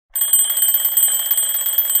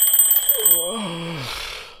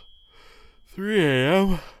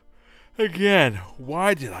Again,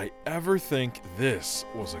 why did I ever think this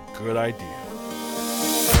was a good idea?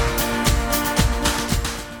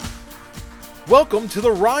 Welcome to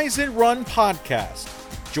the Rise and Run podcast.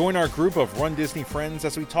 Join our group of Run Disney friends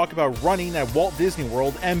as we talk about running at Walt Disney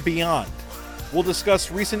World and beyond. We'll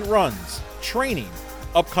discuss recent runs, training,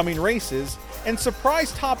 upcoming races, and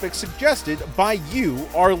surprise topics suggested by you,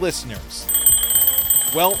 our listeners.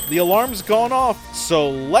 Well, the alarm's gone off, so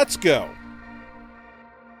let's go.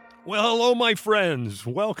 Well, hello, my friends.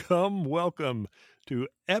 Welcome to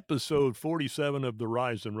episode 47 of the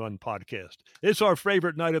Rise and Run podcast. It's our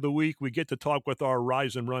favorite night of the week. We get to talk with our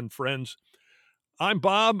Rise and Run friends. I'm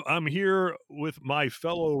Bob. I'm here with my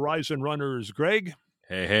fellow Rise and Runners, Greg.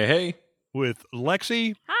 Hey. With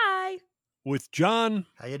Lexi. Hi. With John.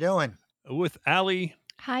 How you doing? With Allie.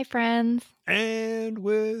 Hi, friends. And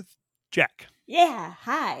with Jack. Yeah,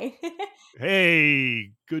 hi.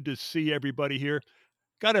 Hey, good to see everybody here.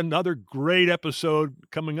 Got another great episode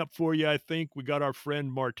coming up for you, I think. We got our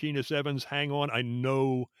friend Martinez Evans. Hang on. I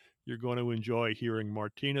know you're going to enjoy hearing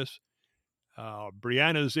Martinez.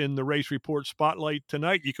 Brianna's in the Race Report Spotlight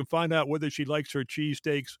tonight. You can find out whether she likes her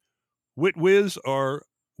cheesesteaks with whiz or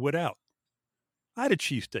without. I had a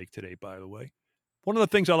cheesesteak today, by the way. One of the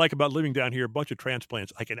things I like about living down here, a bunch of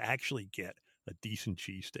transplants, I can actually get a decent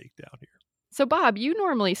cheesesteak down here. So, Bob, you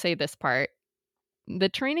normally say this part. The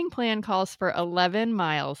training plan calls for 11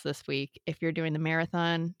 miles this week if you're doing the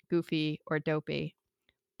marathon, goofy, or dopey.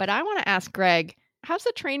 But I want to ask Greg, how's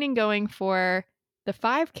the training going for the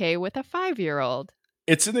 5K with a 5-year-old?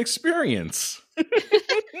 It's an experience.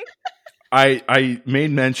 I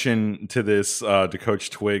made mention to this to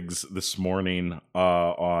Coach Twiggs this morning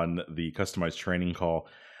on the customized training call.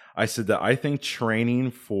 I said that I think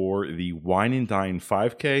training for the Wine and Dine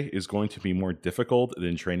 5K is going to be more difficult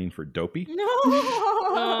than training for dopey. No.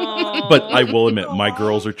 But I will admit, my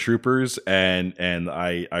girls are troopers, and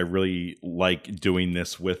I really like doing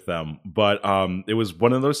this with them. But it was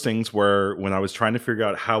one of those things where when I was trying to figure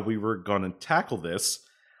out how we were going to tackle this,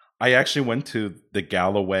 I actually went to the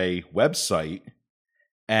Galloway website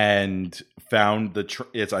and found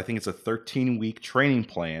I think it's a 13-week training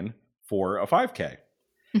plan for a 5K.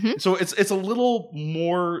 Mm-hmm. So it's a little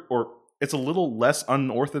more, or it's a little less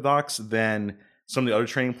unorthodox than some of the other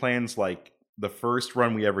training plans. Like the first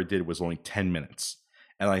run we ever did was only 10 minutes.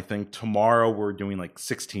 And I think tomorrow we're doing like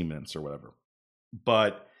 16 minutes or whatever.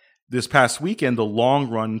 But this past weekend, the long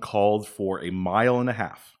run called for 1.5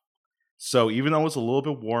 miles. So even though it was a little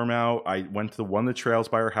bit warm out, I went to one of the trails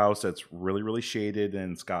by our house that's really, really shaded,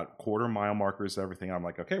 and it's got 1/4 mile markers and everything. I'm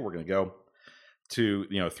like, okay, we're going to go to,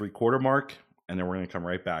 3/4 mark. And then we're going to come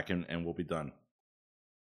right back and we'll be done.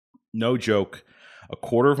 No joke.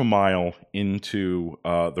 1/4 mile into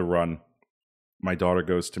the run, my daughter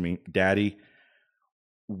goes to me, "Daddy,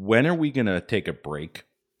 when are we going to take a break?"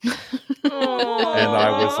 And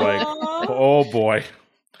I was like, oh boy.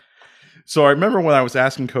 So I remember when I was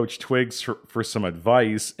asking Coach Twiggs for some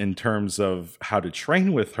advice in terms of how to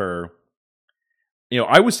train with her,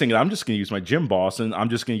 I was thinking I'm just going to use my gym boss and I'm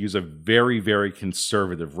just going to use a very, very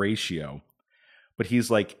conservative ratio. But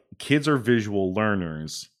he's like, kids are visual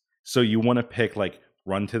learners. So you want to pick like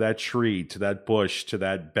run to that tree, to that bush, to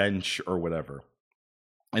that bench or whatever.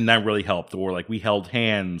 And that really helped. Or like we held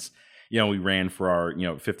hands, we ran for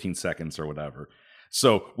our, 15 seconds or whatever.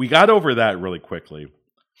 So we got over that really quickly.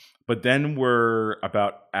 But then we're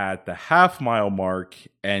about at the 1/2 mile mark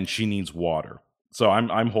and she needs water. So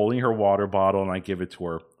I'm holding her water bottle and I give it to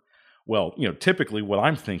her. Well, typically what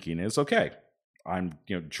I'm thinking is, okay, I'm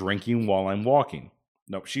drinking while I'm walking.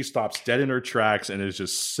 Nope, she stops dead in her tracks and is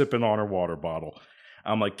just sipping on her water bottle.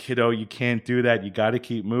 I'm like, kiddo, you can't do that. You got to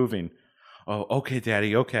keep moving. Oh, okay,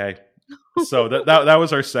 Daddy, okay. So that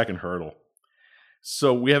was our second hurdle.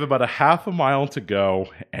 So we have about 1/2 mile to go,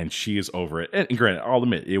 and she is over it. And granted, I'll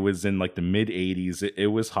admit, it was in like the mid 80s. It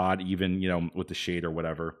was hot, even with the shade or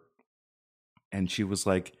whatever. And she was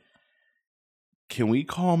like, "Can we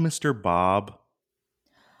call Mr. Bob?"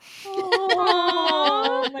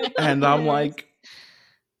 And I'm like,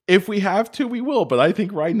 if we have to, we will. But I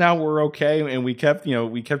think right now we're okay. And we kept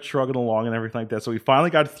shrugging along and everything like that. So we finally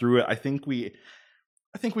got through it. I think we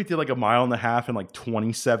did like 1.5 miles in like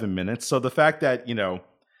 27 minutes. So the fact that,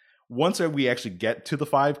 once we actually get to the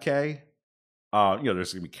 5K, there's going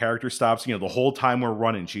to be character stops. The whole time we're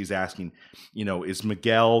running, she's asking, is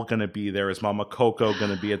Miguel going to be there? Is Mama Coco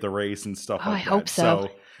going to be at the race and stuff like that? I hope so.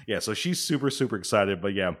 So she's super, super excited.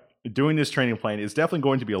 But yeah, doing this training plan is definitely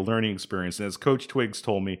going to be a learning experience. And as Coach Twiggs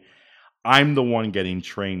told me, I'm the one getting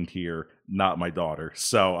trained here, not my daughter.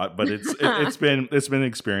 So, but it's been an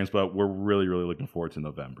experience, but we're really looking forward to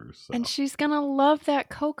November. So. And she's gonna love that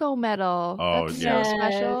cocoa medal. Oh, That's yeah. so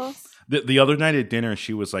special. The other night at dinner,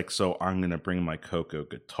 she was like, "So I'm gonna bring my Coco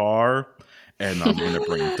guitar, and I'm gonna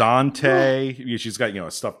bring Dante." She's got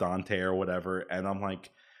a stuffed Dante or whatever, and I'm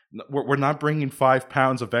like, "We're not bringing 5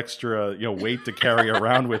 pounds of extra weight to carry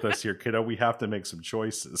around with us here, kiddo. We have to make some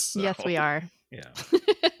choices." So. Yes, we are. Yeah.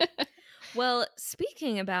 Well,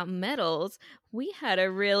 speaking about medals, we had a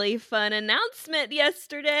really fun announcement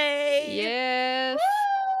yesterday. Yes.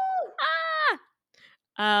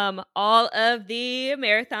 All of the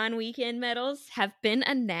marathon weekend medals have been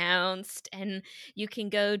announced, and you can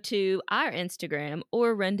go to our Instagram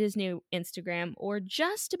or Run Disney Instagram or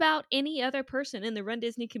just about any other person in the Run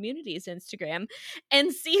Disney community's Instagram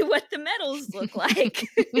and see what the medals look like.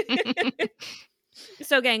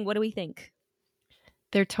 So, gang, what do we think?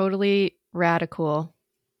 They're totally radical.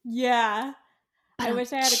 Yeah. I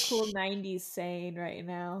wish I had a cool 90s saying right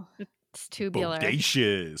now. It's tubular.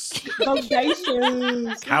 Bodacious.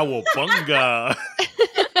 Bodacious. Cowabunga.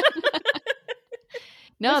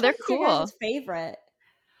 No, Which they're one's your cool. guys' favorite?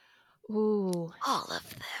 Ooh. All of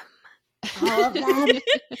them. All of them.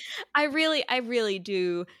 I really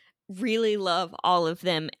do really love all of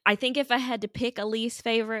them. I think if I had to pick a least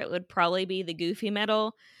favorite, it would probably be the Goofy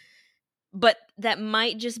medal. But that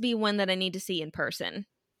might just be one that I need to see in person.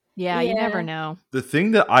 Yeah, you never Yeah. know. The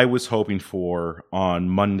thing that I was hoping for on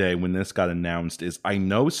Monday when this got announced is I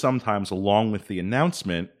know sometimes along with the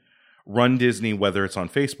announcement, Run Disney, whether it's on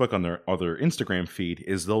Facebook, on their other Instagram feed,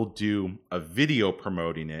 is they'll do a video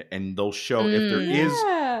promoting it and they'll show if there is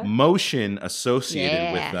Yeah. motion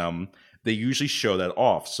associated with Yeah. them, they usually show that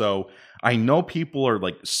off. So I know people are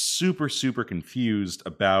like super confused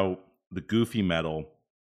about the Goofy medal,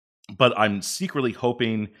 but I'm secretly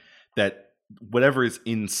hoping that whatever is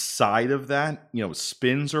inside of that,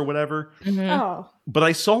 spins or whatever. Oh. But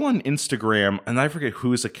I saw on Instagram, and I forget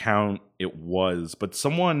whose account it was, but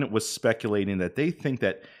someone was speculating that they think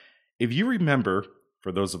that if you remember,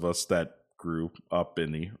 for those of us that grew up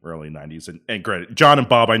in the early 90s, and granted, John and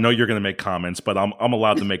Bob, I know you're going to make comments, but I'm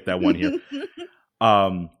allowed to make that one here.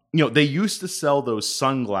 They used to sell those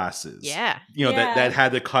sunglasses. Yeah. That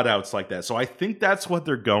had the cutouts like that. So I think that's what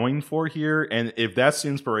they're going for here. And if that's the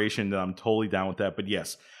inspiration, then I'm totally down with that. But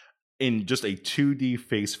yes, in just a 2D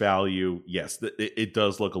face value, yes, it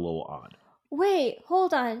does look a little odd. Wait,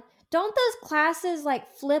 hold on. Don't those classes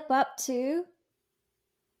like flip up too?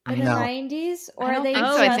 In the No. 90s? Or I are don't they think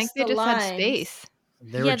just so. I think they the just lines? had space.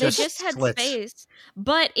 They yeah, were they just just had slits. space.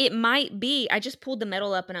 But it might be, I just pulled the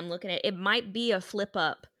medal up and I'm looking at it. It might be a flip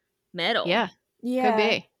up medal. Yeah, Yeah. could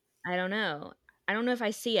be. I don't know. I don't know if I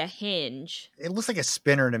see a hinge. It looks like a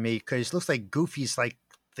spinner to me because it looks like Goofy's like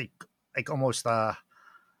almost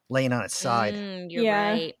laying on its side, You're Yeah.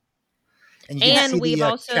 right. and you can And see we've the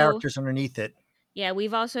also- characters underneath it. Yeah,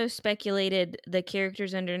 we've also speculated the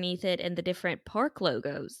characters underneath it and the different park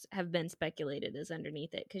logos have been speculated as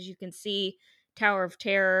underneath it because you can see Tower of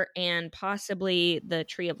Terror and possibly the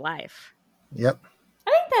Tree of Life. Yep.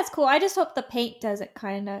 I think that's cool. I just hope the paint doesn't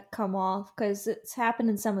kind of come off because it's happened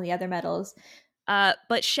in some of the other medals.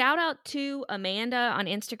 But shout out to Amanda on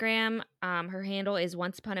Instagram. Her handle is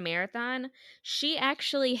Once Upon a Marathon. She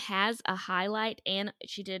actually has a highlight and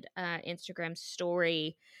she did an Instagram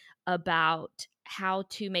story about how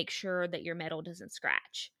to make sure that your medal doesn't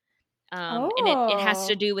scratch. And it has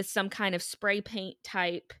to Oh. do with some kind of spray paint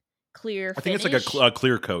type clear I think finish. it's like a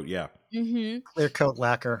clear coat, yeah. Mm-hmm. Clear coat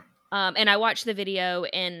lacquer. And I watched the video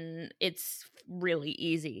and it's really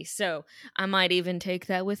easy. So I might even take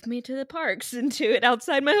that with me to the parks and do it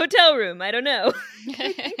outside my hotel room. I don't know.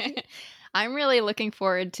 I'm really looking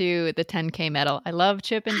forward to the 10K medal. I love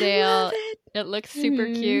Chippendale. I love it. It looks super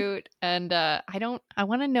Mhm. cute, and I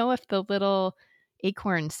want to know if the little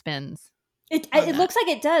acorn spins. It that. looks like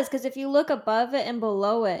it does because if you look above it and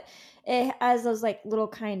below it, it has those like little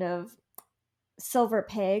kind of silver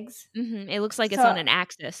pegs. Mm-hmm. It looks like it's So- on an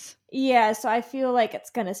axis. Yeah, so I feel like it's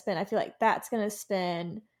gonna spin. I feel like that's gonna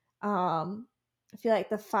spin. I feel like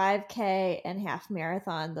the 5K and half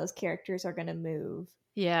marathon, those characters are gonna move.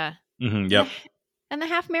 Yeah, Yep. and the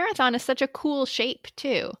half marathon is such a cool shape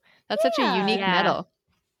too. That's such a unique Yeah. medal.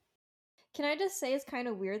 Can I just say it's kind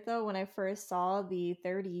of weird though when I first saw the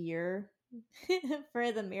 30-year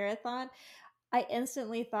for the marathon, I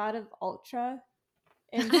instantly thought of Ultra.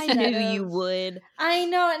 I knew you of- would. I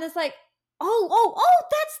know, and it's like, oh,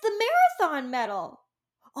 that's the marathon medal.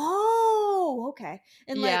 Oh, okay.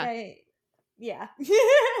 And Yeah. like, yeah.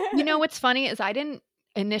 You know what's funny is I didn't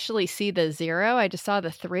initially see the 0. I just saw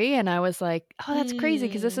the 3 and I was like, oh, that's crazy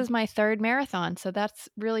because this is my 3rd marathon. So that's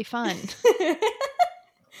really fun.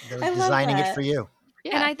 They're I love designing it that. for you.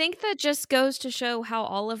 Yeah. And I think that just goes to show how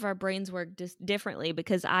all of our brains work differently,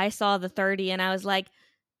 because I saw the 30 and I was like,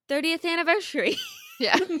 30th anniversary.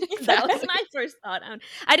 Yeah. That was my first thought.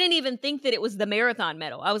 I didn't even think that it was the marathon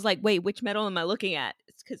medal. I was like, wait, which medal am I looking at?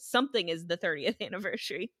 It's because something is the 30th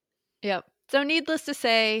anniversary. Yep. So needless to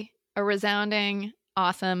say, a resounding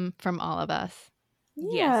awesome from all of us.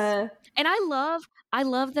 Yeah. And I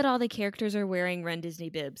love that all the characters are wearing Run Disney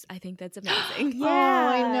bibs. I think that's amazing. Yeah. Oh,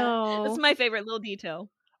 I know. That's my favorite little detail.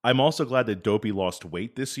 I'm also glad that Dopey lost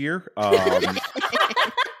weight this year.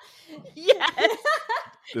 Yes.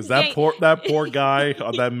 Is that poor guy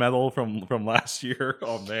on that medal from last year?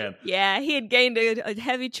 Oh man. Yeah, he had gained a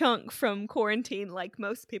heavy chunk from quarantine like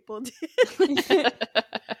most people did.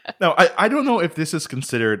 Now, I don't know if this is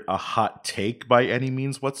considered a hot take by any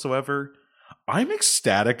means whatsoever. I'm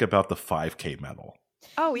ecstatic about the 5K medal.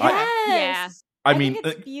 Oh, Yes. yeah. I mean, think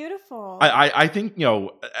it's beautiful. I think, you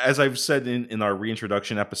know, as I've said in our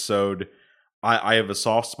reintroduction episode, I have a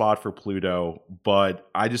soft spot for Pluto, but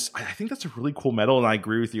I think that's a really cool medal, and I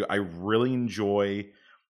agree with you. I really enjoy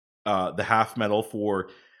the half medal for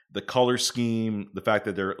the color scheme, the fact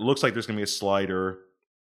that it looks like there's going to be a slider,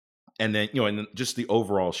 and then, you know, and then just the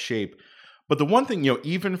overall shape. But the one thing, you know,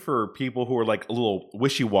 even for people who are like a little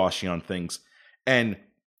wishy-washy on things, and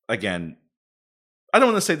again, I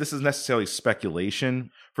don't want to say this is necessarily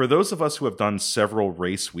speculation. For those of us who have done several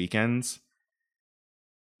race weekends,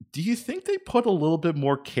 do you think they put a little bit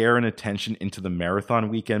more care and attention into the marathon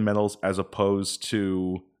weekend medals as opposed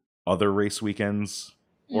to other race weekends?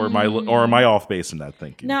 Or am I off base in that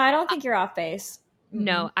thinking? No, I don't think you're off base.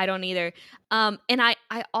 No, I don't either. And I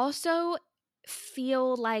also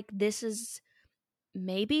feel like this is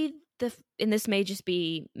maybe and this may just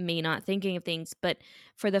be me not thinking of things, but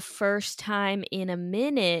for the first time in a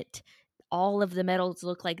minute, all of the medals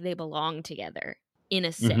look like they belong together in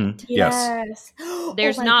a set. Mhm. Yes.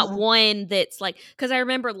 There's Oh my not God. one that's like, because I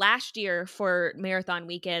remember last year for marathon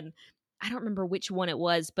weekend, I don't remember which one it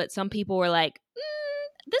was, but some people were like,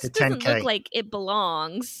 this The doesn't 10K. look like it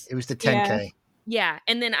belongs. It was the 10K. Yeah.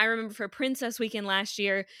 And then I remember for Princess Weekend last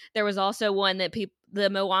year, there was also one that the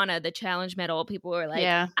Moana, the challenge medal, people were like,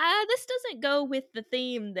 Yeah. this doesn't go with the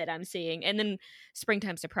theme that I'm seeing. And then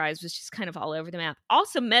Springtime Surprise was just kind of all over the map.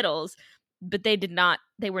 Awesome medals, but they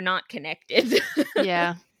were not connected.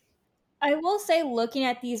 Yeah. I will say looking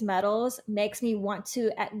at these medals makes me want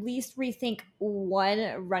to at least rethink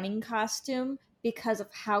one running costume because of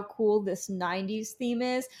how cool this 90s theme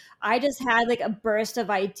is. I just had like a burst of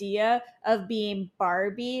idea of being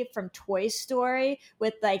Barbie from Toy Story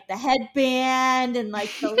with like the headband and like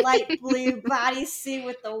the light blue bodysuit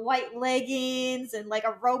with the white leggings and like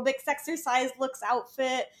aerobics exercise looks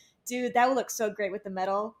outfit. Dude, that would look so great with the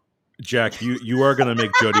medal. Jack, you are going to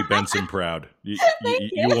make Jodie Benson proud. You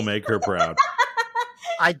will make her proud.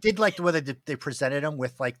 I did like the way they presented them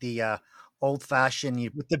with like the old-fashioned,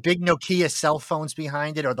 with the big Nokia cell phones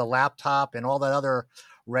behind it, or the laptop and all that other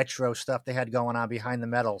retro stuff they had going on behind the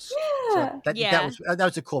medals. Yeah. So Yeah. that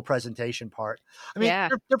was a cool presentation part. I mean, Yeah.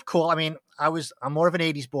 they're cool. I mean, I'm more of an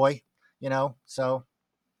 80s boy, so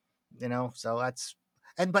that's,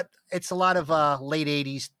 but it's a lot of late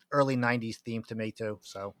 80s, early 90s theme to me too.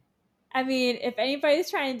 So I mean, if anybody's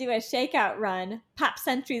trying to do a shakeout run, Pop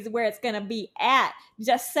Century is where it's going to be at.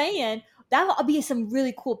 Just saying, that'll be some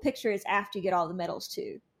really cool pictures after you get all the medals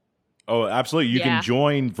too. Oh, absolutely. You Yeah. can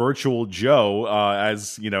join Virtual Joe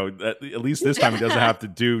as, at least this time he doesn't have to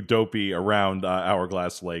do Dopey around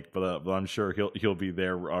Hourglass Lake, but I'm sure he'll be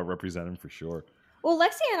there representing for sure. Well,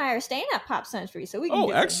 Lexi and I are staying at Pop Century, so we can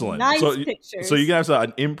get excellent. some nice So- pictures. So you guys have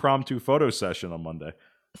an impromptu photo session on Monday.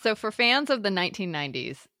 So for fans of the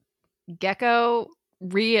 1990s, Gecko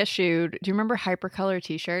reissued, do you remember Hypercolor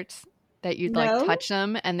t-shirts that you'd No. like touch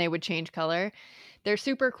them and they would change color? They're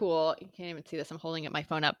super cool. You can't even see this. I'm holding up my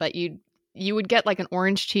phone up, but you would get like an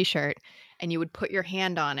orange t-shirt and you would put your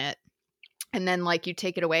hand on it and then like you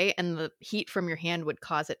take it away and the heat from your hand would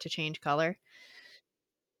cause it to change color.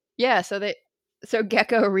 Yeah, so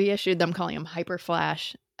Gecko reissued them, calling them Hyper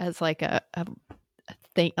Flash, as like a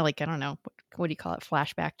thing, like, I don't know, what do you call it,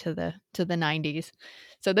 flashback to the 90s.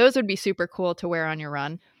 So those would be super cool to wear on your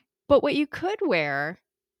run. But what you could wear,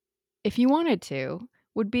 if you wanted to,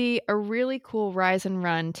 would be a really cool Rise and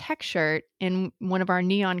Run tech shirt in one of our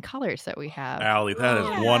neon colors that we have. Allie, that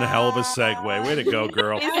is one hell of a segue. Way to go,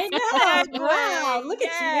 girl. I know. Wow, look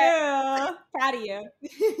at you. Proud of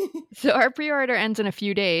you. So our pre-order ends in a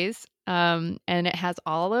few days. And it has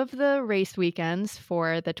all of the race weekends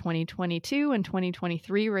for the 2022 and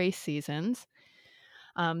 2023 race seasons.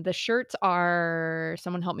 The shirts are,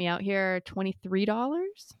 someone help me out here, $23.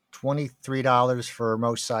 $23 for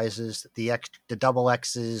most sizes. The double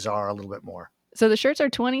X's are a little bit more. So the shirts are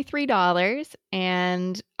 $23,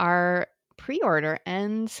 and our pre-order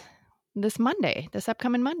ends this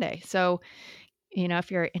upcoming Monday. So,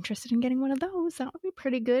 if you're interested in getting one of those, that would be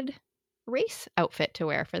pretty good race outfit to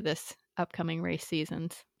wear for this upcoming race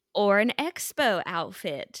seasons. Or an expo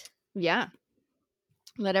outfit. Yeah.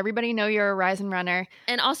 Let everybody know you're a Rise and Runner.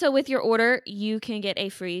 And also with your order, you can get a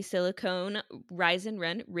free silicone Rise and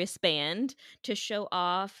Run wristband to show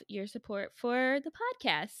off your support for the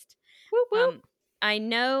podcast. Whoop, whoop. I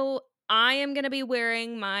know I am going to be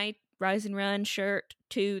wearing my Rise and Run shirt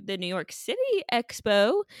to the New York City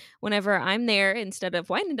Expo whenever I'm there instead of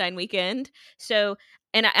Wine and Dine weekend. So,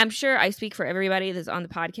 and I'm sure I speak for everybody that's on the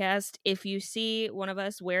podcast. If you see one of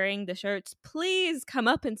us wearing the shirts, please come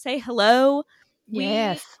up and say hello.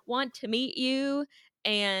 Yes. We want to meet you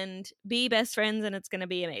and be best friends, and it's going to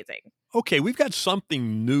be amazing. Okay, we've got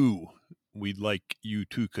something new we'd like you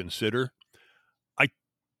to consider. I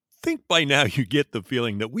think by now you get the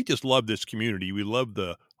feeling that we just love this community. We love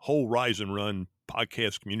the whole Rise and Run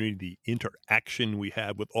podcast community, the interaction we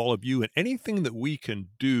have with all of you, and anything that we can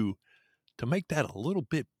do to make that a little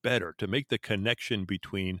bit better, to make the connection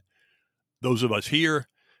between those of us here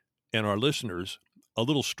and our listeners a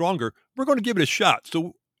little stronger, we're going to give it a shot.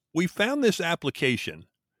 So we found this application,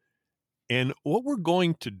 and what we're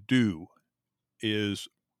going to do is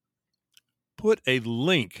put a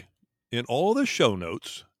link in all the show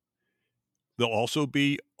notes. They'll also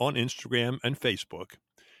be on Instagram and Facebook.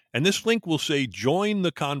 And this link will say, join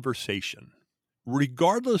the conversation.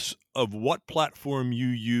 Regardless of what platform you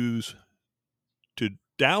use to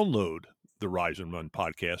download the Rise and Run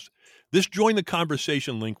podcast, this join the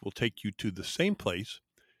conversation link will take you to the same place,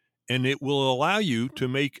 and it will allow you to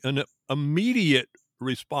make an immediate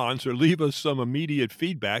response or leave us some immediate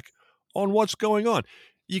feedback on what's going on.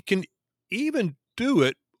 You can even do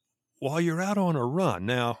it while you're out on a run.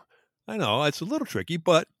 Now, I know it's a little tricky,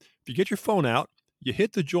 but if you get your phone out, you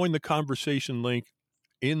hit the join the conversation link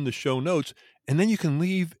in the show notes, and then you can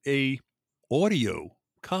leave a audio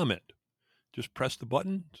comment. Just press the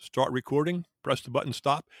button, start recording, press the button,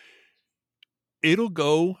 stop. It'll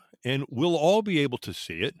go, and we'll all be able to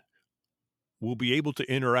see it. We'll be able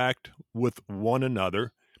to interact with one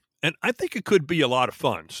another, and I think it could be a lot of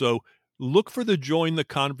fun. So look for the Join the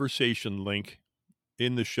Conversation link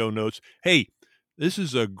in the show notes. Hey, this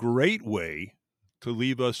is a great way to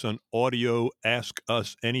leave us an audio Ask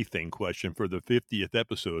Us Anything question for the 50th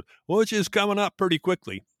episode, which is coming up pretty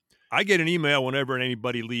quickly. I get an email whenever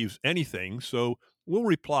anybody leaves anything, so we'll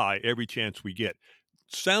reply every chance we get.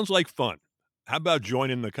 Sounds like fun. How about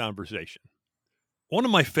joining the conversation? One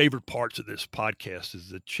of my favorite parts of this podcast is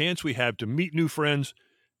the chance we have to meet new friends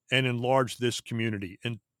and enlarge this community.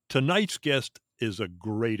 And tonight's guest is a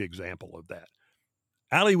great example of that.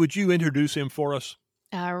 Allie, would you introduce him for us?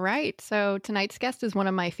 All right. So tonight's guest is one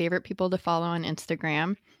of my favorite people to follow on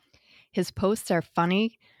Instagram. His posts are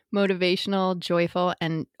funny, motivational, joyful,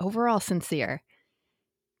 and overall sincere.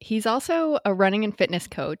 He's also a running and fitness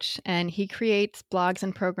coach, and he creates blogs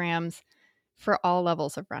and programs for all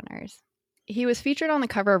levels of runners. He was featured on the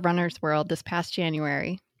cover of Runner's World this past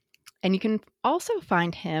January, and you can also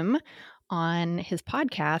find him on his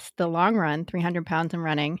podcast, The Long Run, 300 Pounds and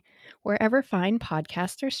Running, wherever fine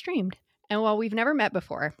podcasts are streamed. And while we've never met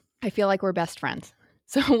before, I feel like we're best friends.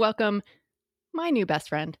 So welcome my new best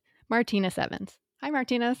friend, Martinez Evans. Hi,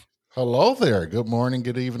 Martinez. Hello there. Good morning,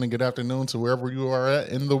 good evening, good afternoon to wherever you are at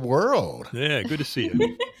in the world. Yeah, good to see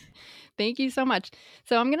you. Thank you so much.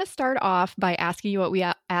 So I'm going to start off by asking you what we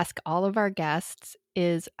ask all of our guests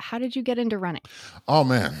is, how did you get into running? Oh,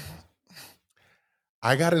 man.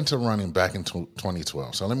 I got into running back in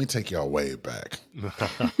 2012. So let me take y'all way back.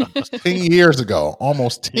 10 years ago,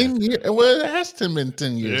 almost 10 years. Well, it has been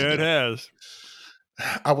 10 years ago. It has.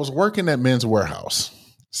 I was working at Men's Warehouse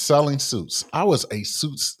selling suits. I was a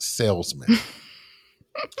suits salesman.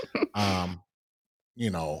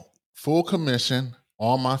 Full commission,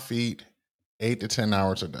 on my feet, 8 to 10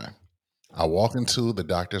 hours a day. I walk into the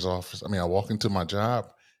doctor's office. I walk into my job,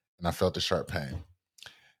 and I felt a sharp pain.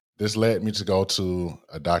 This led me to go to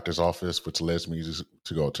a doctor's office, which led me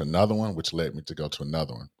to go to another one, which led me to go to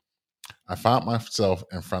another one. I found myself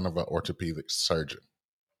in front of an orthopedic surgeon.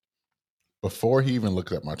 Before he even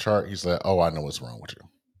looked at my chart, he said, "Oh, I know what's wrong with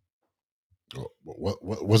you."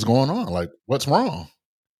 What's going on? Like, what's wrong?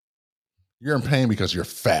 You're in pain because you're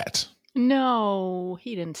fat. No,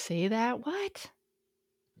 he didn't say that. What?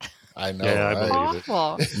 I know, Yeah, I right? believe it.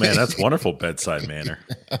 Awful. Man, that's wonderful bedside manner.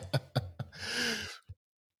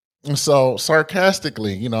 So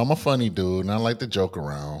sarcastically, you know, I'm a funny dude and I like to joke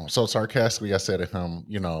around. So sarcastically, I said to him,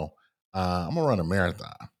 you know, I'm gonna run a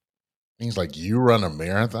marathon. He's like, you run a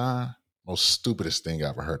marathon? Most stupidest thing I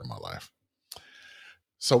ever heard in my life.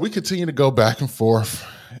 So we continue to go back and forth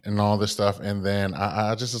and all this stuff. And then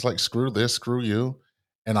I just was like, screw this, screw you.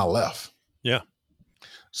 And I left. Yeah.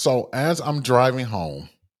 So as I'm driving home,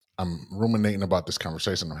 I'm ruminating about this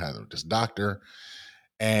conversation I'm having with this doctor.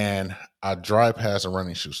 And I drive past a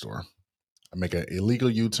running shoe store. I make an illegal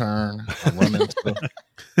U-turn. I run into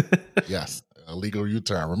yes, illegal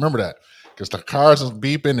U-turn. Remember that because the cars was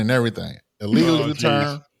beeping and everything. Illegal Oh,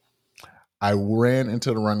 U-turn. geez. I ran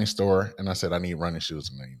into the running store and I said, I need running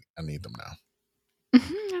shoes and I need them now.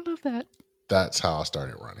 I love that. That's how I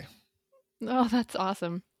started running. Oh, that's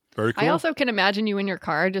awesome. Very cool. I also can imagine you in your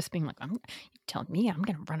car just being like, you telling me I'm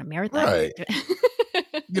going to run a marathon. Right.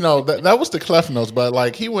 You know, that was the Clef Notes, but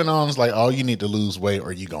like he went on, was like, oh, you need to lose weight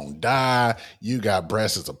or you gonna die. You got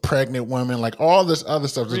breasts as a pregnant woman, like all this other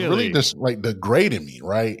stuff is really just like degrading me,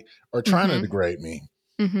 right? Or trying to degrade me.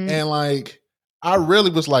 Mm-hmm. And like I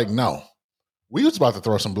really was like, no, we was about to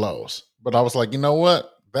throw some blows. But I was like, you know what?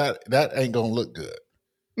 That ain't gonna look good.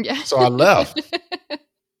 Yeah. So I left.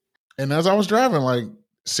 And as I was driving, like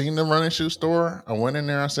seeing the running shoe store, I went in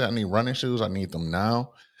there, I said, I need running shoes, I need them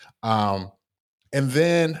now. And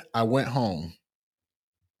then I went home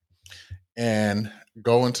and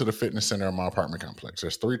go into the fitness center of my apartment complex.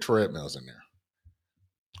 There's 3 treadmills in there.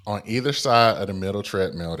 On either side of the middle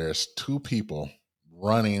treadmill, there's 2 people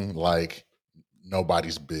running like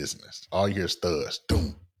nobody's business. All you hear is thuds.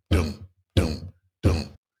 Doom, doom, doom,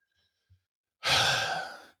 doom.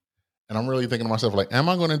 And I'm really thinking to myself, like, am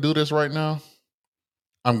I going to do this right now?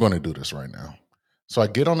 I'm going to do this right now. So I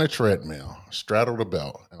get on the treadmill, straddle the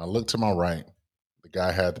belt, and I look to my right. The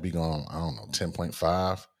guy had to be going, I don't know,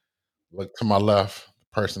 10.5. Look to my left,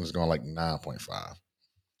 the person is going like 9.5.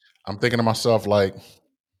 I'm thinking to myself, like,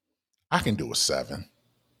 I can do a 7.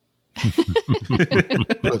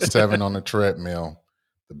 Put 7 on the treadmill.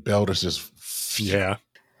 The belt is just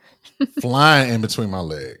flying in between my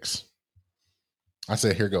legs. I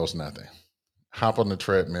said, here goes nothing. Hop on the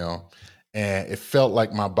treadmill. And it felt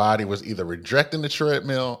like my body was either rejecting the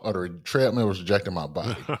treadmill or the treadmill was rejecting my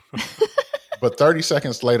body. But 30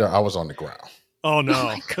 seconds later, I was on the ground. Oh, no. Oh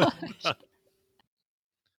my gosh.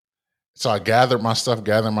 So I gathered my stuff,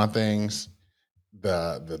 gathered my things.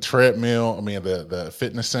 The treadmill, the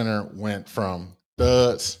fitness center went from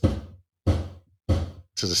thuds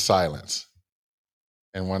to the silence.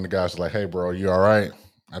 And one of the guys was like, hey, bro, you all right?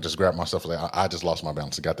 I just grabbed myself. Like, I just lost my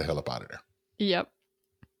balance and got the hell up out of there. Yep.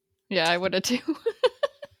 Yeah, I would have too.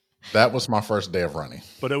 That was my first day of running.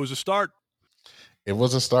 But it was a start. It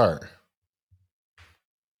was a start.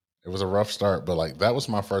 It was a rough start, but like that was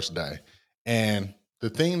my first day. And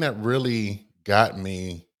the thing that really got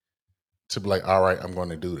me to be like, all right, I'm going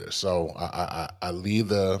to do this. So I leave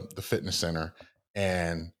the fitness center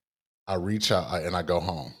and I reach out and I go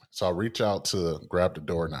home. So I reach out to grab the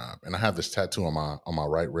doorknob, and I have this tattoo on my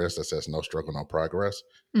right wrist that says "No struggle, no progress"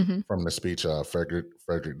 from the speech of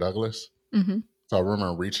Frederick Douglass. Mm-hmm. So I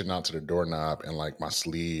remember reaching out to the doorknob and like my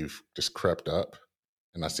sleeve just crept up,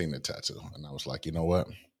 and I seen the tattoo, and I was like, you know what?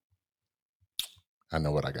 I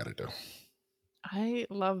know what I got to do. I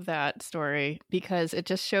love that story because it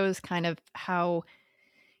just shows kind of how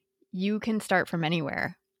you can start from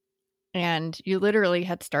anywhere. And you literally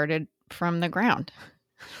had started from the ground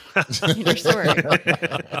in your story.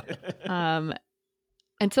 And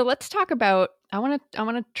so let's talk about, I want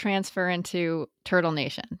to transfer into Turtle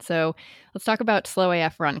Nation. So let's talk about Slow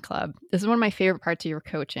AF Run Club. This is one of my favorite parts of your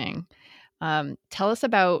coaching. Tell us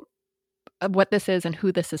about what this is and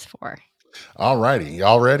who this is for. All righty.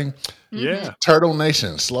 Y'all ready? Yeah. Turtle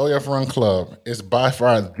Nation, Slow AF Run Club is by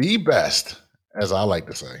far the best, as I like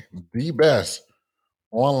to say, the best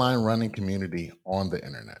online running community on the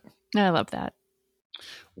internet. I love that.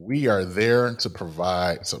 We are there to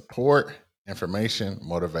provide support, information,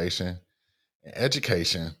 motivation, and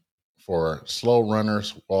education for slow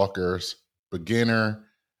runners, walkers, beginner,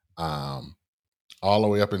 all the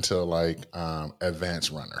way up until like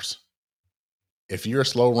advanced runners. If you're a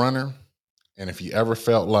slow runner, and if you ever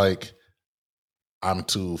felt like I'm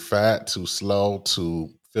too fat, too slow, to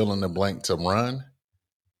fill in the blank to run,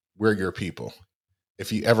 we're your people.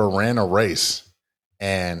 If you ever ran a race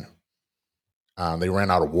and they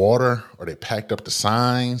ran out of water or they packed up the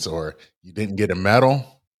signs or you didn't get a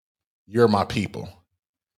medal, you're my people.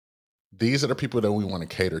 These are the people that we want to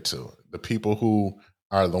cater to, the people who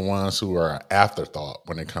are the ones who are an afterthought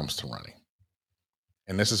when it comes to running.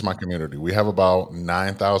 And this is my community. We have about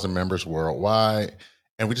 9,000 members worldwide,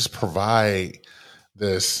 and we just provide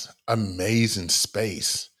this amazing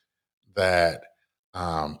space that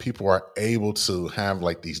people are able to have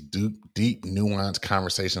like these deep, nuanced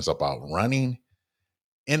conversations about running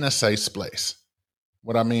in a safe place.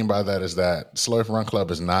 What I mean by that is that Slow AF Run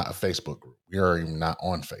Club is not a Facebook group. We are even not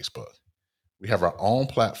on Facebook. We have our own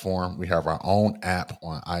platform. We have our own app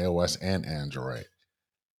on iOS and Android.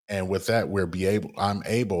 And with that, I'm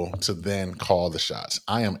able to then call the shots.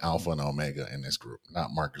 I am alpha and omega in this group, not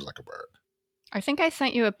Mark Zuckerberg. I think I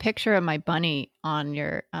sent you a picture of my bunny on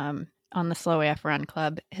your on the Slow AF Run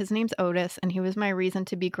Club. His name's Otis, and he was my reason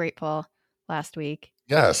to be grateful last week.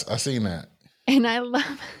 Yes, I seen that. And I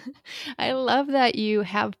love that you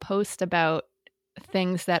have posts about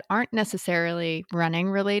things that aren't necessarily running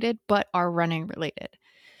related, but are running related.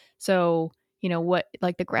 So, what,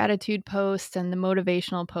 like the gratitude posts and the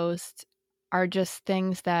motivational posts are just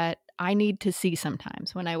things that I need to see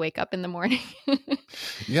sometimes when I wake up in the morning.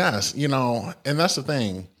 Yes, and that's the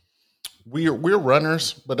thing. We're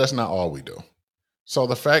runners, but that's not all we do. So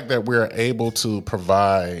the fact that we're able to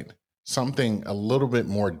provide something a little bit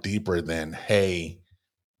more deeper than, hey,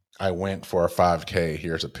 I went for a 5K,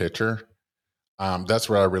 here's a picture. That's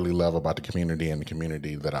what I really love about the community and the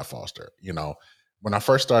community that I foster. When I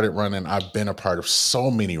first started running, I've been a part of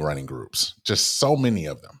so many running groups, just so many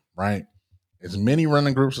of them, right? As many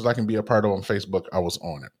running groups as I can be a part of on Facebook, I was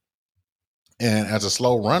on it. And as a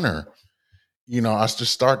slow runner, I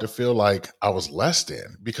just start to feel like I was less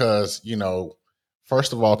than because,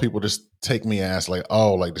 first of all, people just take me as like,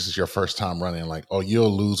 oh, like this is your first time running. Like, oh,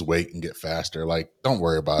 you'll lose weight and get faster. Like, don't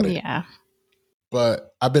worry about it. Yeah.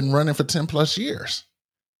 But I've been running for 10 plus years.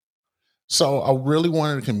 So I really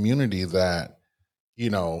wanted a community that,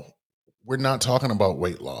 we're not talking about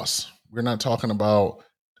weight loss. We're not talking about,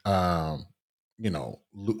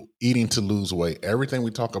 eating to lose weight. Everything we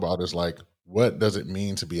talk about is like, what does it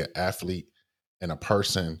mean to be an athlete and a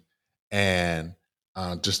person and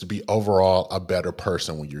just to be overall a better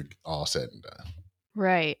person when you're all said and done.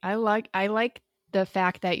 Right. I like the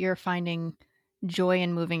fact that you're finding joy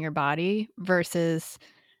in moving your body versus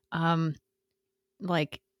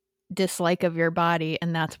like dislike of your body,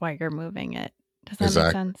 and that's why you're moving it. Does that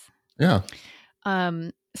make sense? Yeah.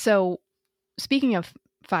 So speaking of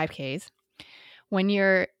 5Ks, when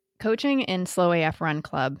you're coaching in Slow AF Run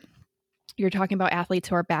Club, you're talking about athletes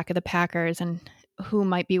who are back of the packers and who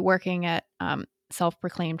might be working at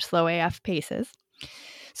self-proclaimed slow AF paces.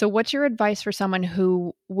 So what's your advice for someone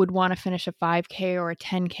who would want to finish a 5K or a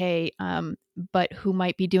 10K, but who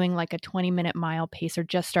might be doing like a 20-minute mile pace or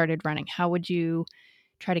just started running? How would you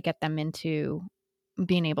try to get them into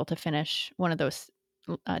being able to finish one of those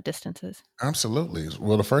distances? Absolutely.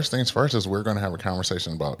 Well, the first things first is we're going to have a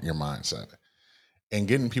conversation about your mindset and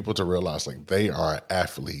getting people to realize like they are an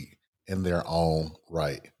athlete in their own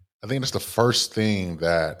right. I think that's the first thing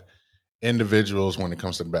that individuals, when it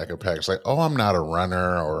comes to the back of the pack, it's like, oh, I'm not a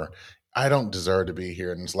runner or I don't deserve to be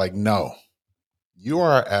here. And it's like, no, you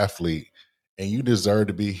are an athlete and you deserve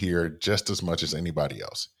to be here just as much as anybody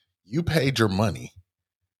else. You paid your money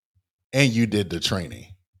and you did the training.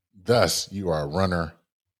 Thus, you are a runner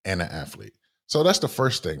and an athlete. So that's the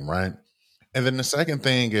first thing, right? And then the second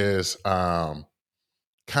thing is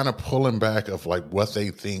kind of pulling back of like what they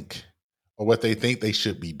think or what they think they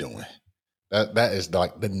should be doing. That is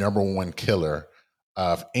like the number one killer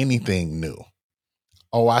of anything new.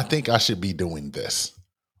 Oh, I think I should be doing this,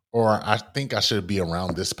 or I think I should be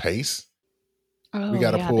around this pace. Oh, we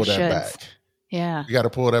got to pull that shoulds. back. Yeah. You got to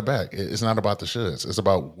pull that back. It's not about the shoulds. It's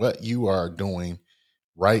about what you are doing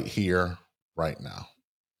right here, right now.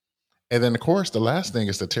 And then, of course, the last thing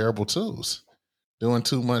is the terrible twos. Doing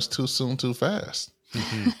too much, too soon, too fast.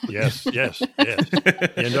 Mm-hmm. Yes.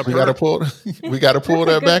 End up we got to pull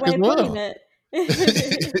that back as well.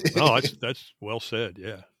 Oh, that's well said.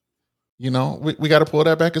 Yeah. We got to pull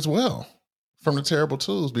that back as well from the terrible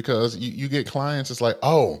twos, because you get clients. It's like,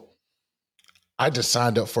 oh, I just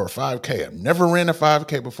signed up for a 5K. I've never ran a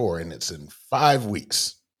 5K before, and it's in 5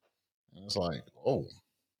 weeks. And it's like, oh,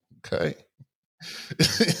 okay.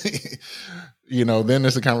 Then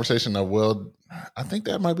there's a conversation of, well, I think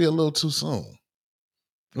that might be a little too soon.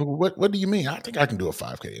 What do you mean? I think I can do a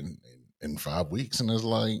 5K in 5 weeks. And it's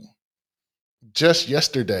like, just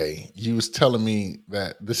yesterday, you was telling me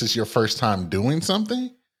that this is your first time doing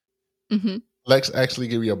something. Mm-hmm. Let's actually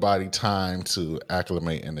give your body time to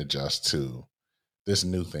acclimate and adjust to this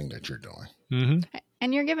new thing that you're doing. Mm-hmm.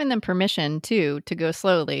 And you're giving them permission too to go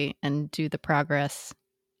slowly and do the progress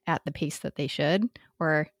at the pace that they should,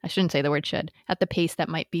 or I shouldn't say the word should, at the pace that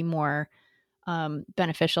might be more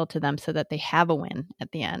beneficial to them so that they have a win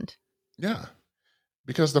at the end. Yeah.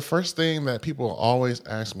 Because the first thing that people always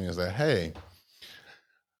ask me is that, hey,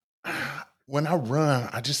 when I run,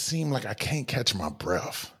 I just seem like I can't catch my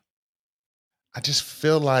breath. I just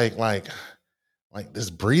feel like this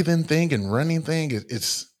breathing thing and running thing,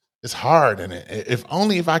 it's hard. And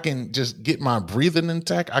if I can just get my breathing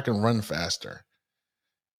intact, I can run faster.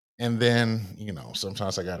 And then,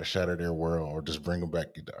 sometimes I got to shatter their world or just bring them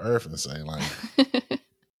back to earth and say, like,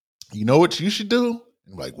 you know what you should do?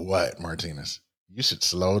 I'm like, what, Martinez? You should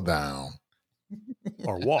slow down.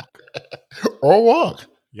 Or walk. Or walk.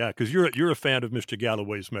 Yeah, because you're a fan of Mr.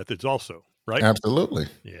 Galloway's methods also, right? Absolutely.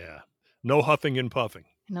 Yeah. No huffing and puffing.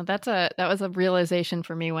 That was a realization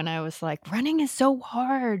for me when I was like, running is so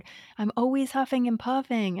hard. I'm always huffing and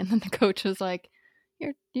puffing. And then the coach was like,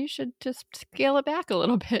 you should just scale it back a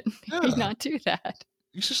little bit and maybe not do that.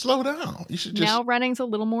 You should slow down. You should just... Now running's a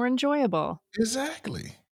little more enjoyable.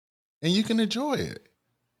 Exactly. And you can enjoy it.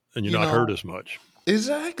 And you're not hurt as much.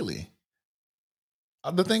 Exactly.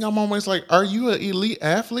 The thing I'm always like, are you an elite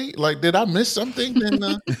athlete? Like, did I miss something?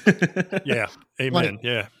 Then, yeah. Amen.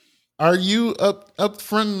 Yeah. Are you up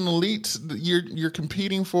front in the elites? You're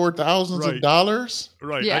competing for thousands of dollars?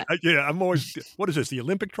 Right. Yeah. I'm always, what is this, the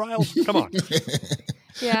Olympic trials? Come on.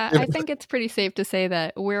 Yeah, I think it's pretty safe to say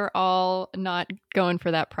that we're all not going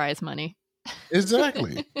for that prize money.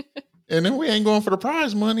 Exactly. And then we ain't going for the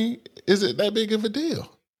prize money. Is it that big of a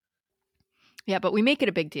deal? Yeah, but we make it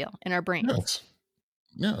a big deal in our brains.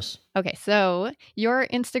 Yes. Okay, so your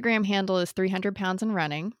Instagram handle is 300 pounds and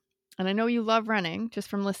running. And I know you love running just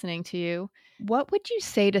from listening to you. What would you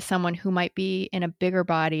say to someone who might be in a bigger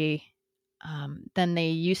body than they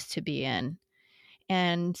used to be in?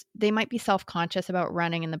 And they might be self-conscious about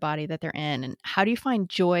running in the body that they're in. And how do you find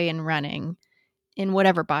joy in running in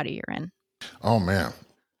whatever body you're in? Oh, man.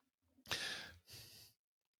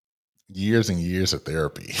 Years and years of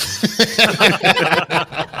therapy.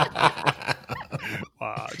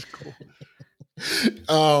 Wow, that's cool.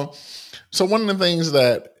 So one of the things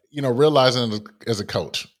that, realizing as a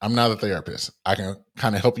coach, I'm not a therapist. I can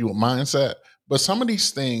kind of help you with mindset. But some of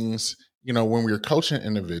these things, when we're coaching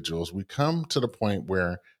individuals, we come to the point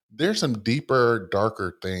where there's some deeper,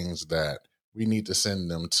 darker things that we need to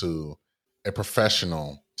send them to a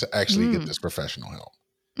professional to actually get this professional help.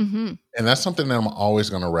 Mm-hmm. And that's something that I'm always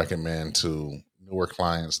going to recommend to newer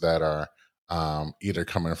clients that are either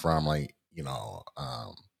coming from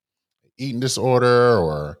eating disorder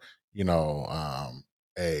or,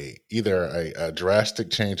 either a drastic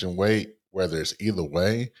change in weight, whether it's either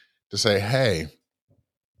way, to say, hey,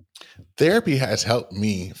 therapy has helped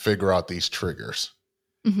me figure out these triggers.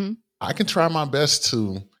 Mm-hmm. I can try my best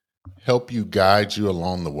to help you, guide you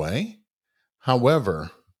along the way.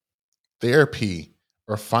 However, therapy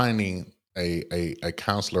or finding a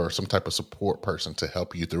counselor or some type of support person to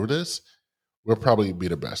help you through this will probably be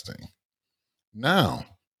the best thing. Now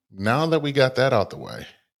that we got that out the way,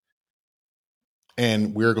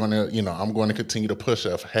 and we're going to, I'm going to continue to push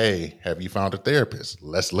of, hey, have you found a therapist?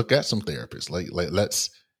 Let's look at some therapists. Let's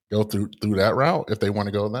go through that route if they want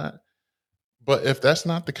to go that. But if that's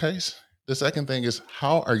not the case, the second thing is,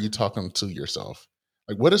 how are you talking to yourself?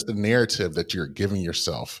 Like, what is the narrative that you're giving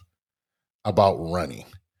yourself about running?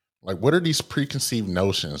 Like, what are these preconceived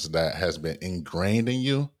notions that has been ingrained in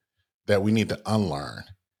you that we need to unlearn?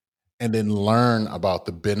 And then learn about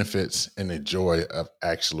the benefits and the joy of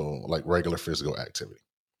actual, regular physical activity.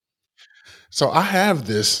 So I have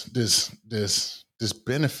this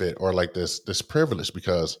benefit or this privilege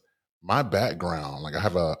because my background, I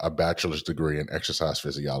have a bachelor's degree in exercise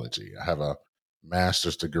physiology. I have a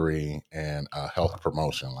master's degree in health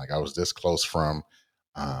promotion. I was this close from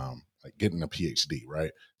getting a PhD, right?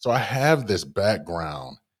 So I have this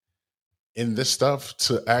background in this stuff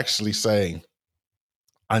to actually say,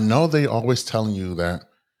 I know they always telling you that,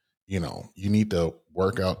 you need to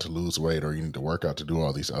work out to lose weight or you need to work out to do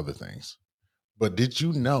all these other things. But did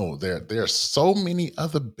you know there are so many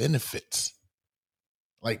other benefits,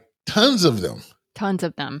 tons of them. Tons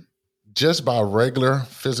of them. Just by regular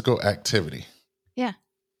physical activity. Yeah.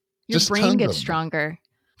 Your brain gets stronger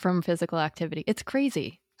from physical activity. It's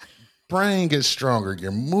crazy. Brain gets stronger.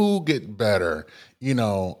 Your mood gets better.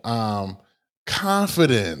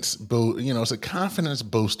 Confidence, it's a confidence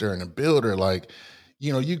booster and a builder.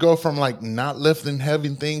 You go from not lifting heavy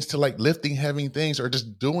things to lifting heavy things or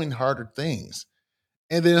just doing harder things.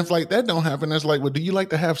 And then if that don't happen, it's well, do you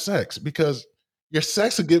like to have sex? Because your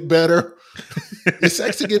sex will get better. Your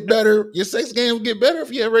sex will get better. Your sex game will get better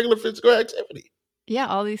if you have regular physical activity. Yeah,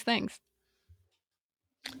 all these things.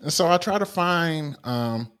 And so I try to find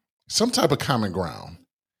some type of common ground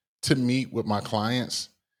to meet with my clients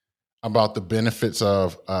about the benefits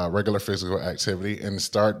of regular physical activity and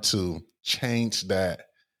start to change that,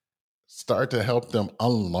 start to help them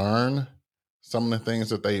unlearn some of the things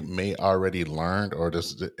that they may already learned or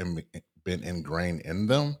just been ingrained in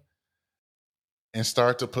them, and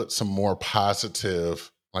start to put some more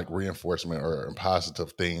positive like reinforcement or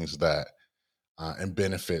positive things that and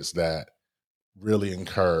benefits that really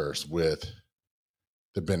incurs with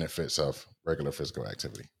the benefits of regular physical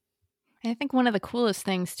activity. I think one of the coolest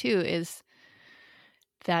things too is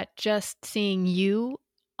that just seeing you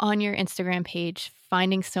on your Instagram page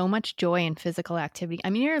finding so much joy in physical activity. I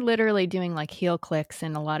mean, you're literally doing like heel clicks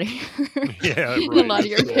in a lot of your a lot of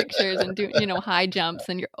your pictures and doing, high jumps,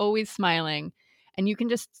 and you're always smiling, and you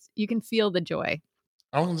can feel the joy.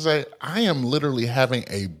 I want to say I am literally having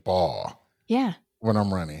a ball. Yeah. When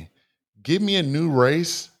I'm running. Give me a new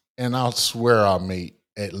race and I'll swear I'll meet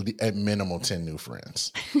at minimal 10 new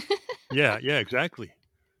friends. Yeah, exactly.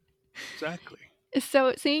 Exactly.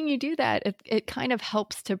 So seeing you do that, it kind of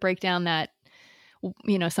helps to break down that,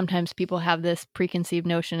 sometimes people have this preconceived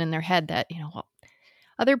notion in their head that, well,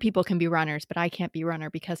 other people can be runners, but I can't be a runner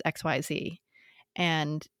because XYZ.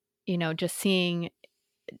 And, just seeing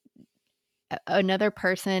another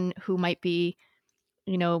person who might be,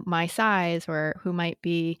 my size, or who might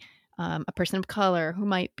be a person of color, who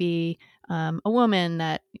might be a woman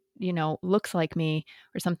that, looks like me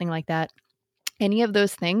or something like that. Any of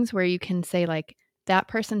those things where you can say like, that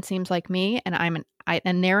person seems like me and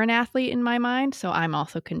and they're an athlete in my mind. So I'm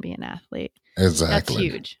also can be an athlete. Exactly. That's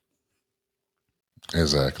huge.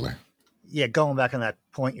 Exactly. Yeah. Going back on that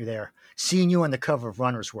point you there, seeing you on the cover of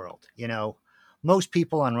Runner's World, most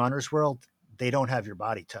people on Runner's World, they don't have your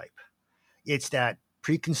body type. It's that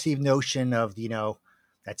preconceived notion of,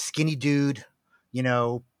 that skinny dude,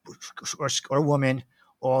 or woman,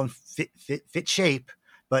 all in fit shape.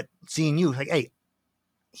 But seeing you, like, hey,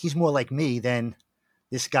 he's more like me than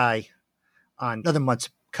this guy on another month's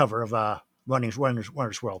cover of Runner's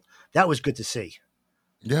World. That was good to see.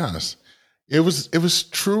 Yes, it was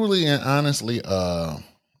truly and honestly a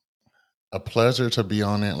pleasure to be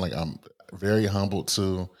on it. Like, I'm very humbled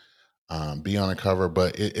to be on a cover,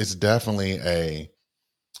 but it's definitely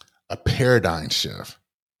a paradigm shift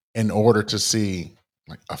in order to see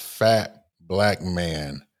like a fat Black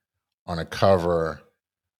man on a cover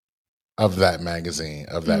of that magazine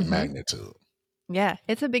of that magnitude. Yeah,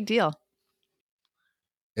 it's a big deal.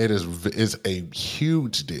 It is a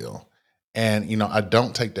huge deal, and I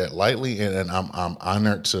don't take that lightly, and I'm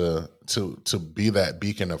honored to be that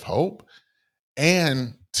beacon of hope,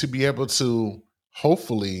 and to be able to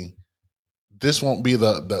hopefully. This won't be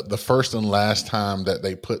the first and last time that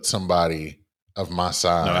they put somebody of my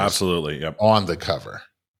size absolutely, yep. on the cover.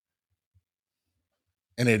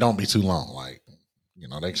 And it don't be too long. Like,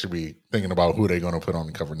 they should be thinking about who they're going to put on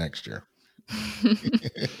the cover next year.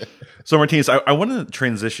 So, Martinez, I want to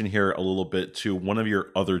transition here a little bit to one of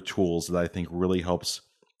your other tools that I think really helps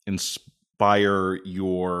inspire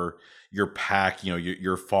your pack,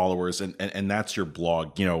 your followers, and that's your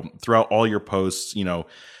blog. Throughout all your posts,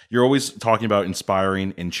 you're always talking about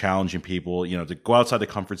inspiring and challenging people, to go outside the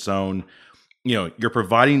comfort zone. You're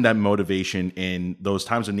providing that motivation in those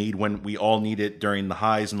times of need when we all need it during the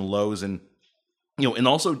highs and the lows, and and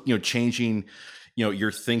also changing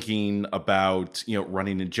your thinking about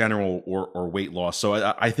running in general or weight loss.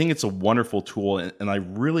 So I think it's a wonderful tool, and I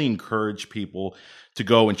really encourage people to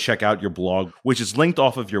go and check out your blog, which is linked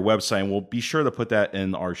off of your website, and we'll be sure to put that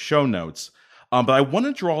in our show notes. But I want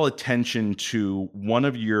to draw attention to one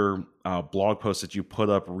of your blog posts that you put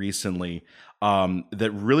up recently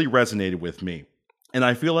that really resonated with me. And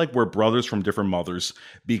I feel like we're brothers from different mothers,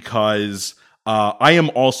 because I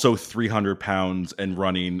am also 300 pounds and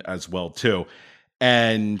running as well, too.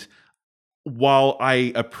 And while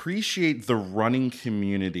I appreciate the running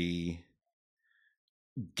community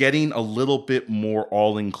getting a little bit more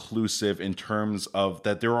all-inclusive in terms of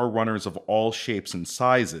that there are runners of all shapes and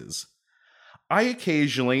sizes, I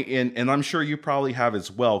occasionally, and I'm sure you probably have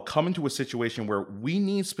as well, come into a situation where we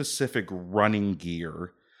need specific running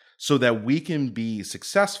gear so that we can be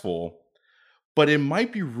successful, but it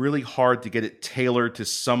might be really hard to get it tailored to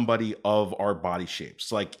somebody of our body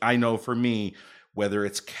shapes. Like, I know for me, whether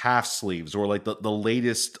it's calf sleeves or like the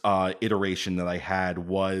latest iteration that I had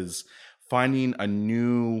was finding a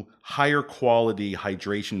new higher quality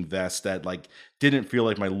hydration vest that like didn't feel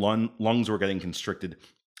like my lungs were getting constricted.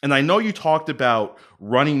 And I know you talked about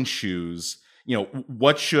running shoes.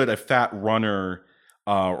 What should a fat runner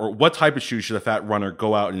or what type of shoes should a fat runner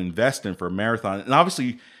go out and invest in for a marathon? And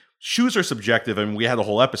obviously, shoes are subjective. I mean, we had a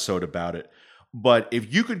whole episode about it. But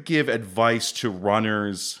if you could give advice to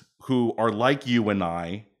runners who are like you and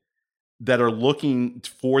I that are looking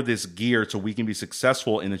for this gear so we can be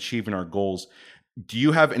successful in achieving our goals, do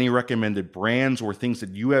you have any recommended brands or things that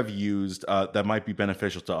you have used that might be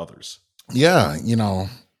beneficial to others? Yeah,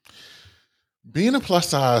 being a plus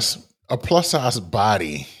size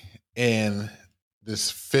body in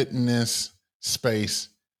this fitness space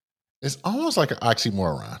is almost like an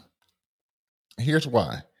oxymoron. Here's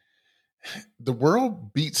why. The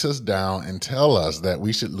world beats us down and tell us that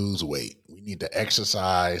we should lose weight. We need to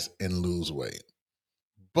exercise and lose weight.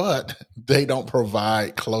 But they don't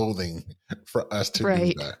provide clothing for us to do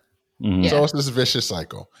that. Mm-hmm. So it's this vicious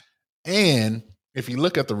cycle. And if you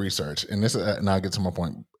look at the research, and I'll get to my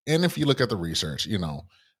point. And if you look at the research,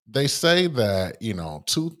 they say that,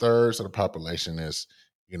 2/3 of the population is,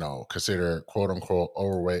 considered quote unquote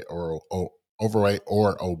overweight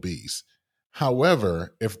or obese.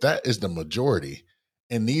 However, if that is the majority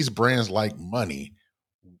and these brands like money,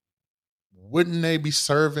 wouldn't they be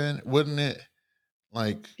serving? Wouldn't it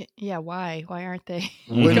like? Yeah, why? Why aren't they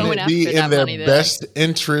Wouldn't going it be after that in their money there? best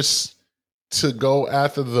interest to go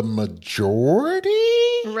after the majority?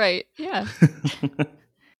 Right. Yeah.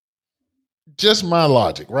 Just my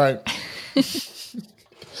logic, right?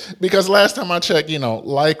 Because last time I checked,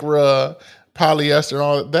 Lycra, polyester,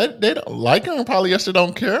 all that, they don't, Lycra and polyester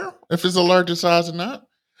don't care if it's a larger size or not.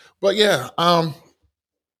 But yeah,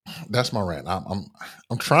 that's my rant.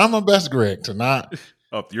 I'm trying my best, Greg, to not.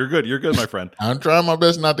 Oh, you're good. You're good, my friend. I'm trying my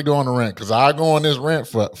best not to go on a rant because I go on this rant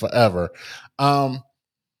forever.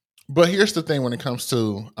 But here's the thing when it comes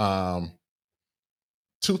to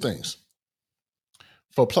two things.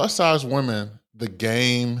 For plus size women, the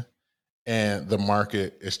game and the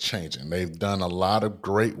market is changing. They've done a lot of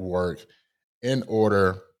great work in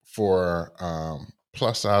order for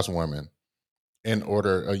plus size women, in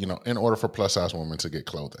order for plus size women to get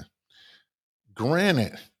clothing.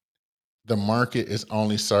 Granted, the market is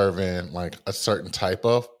only serving like a certain type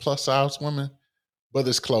of plus size women, but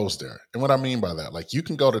it's closed there. And what I mean by that, like you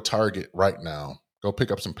can go to Target right now, go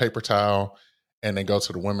pick up some paper towel, and then go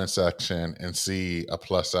to the women's section and see a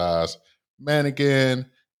plus size mannequin,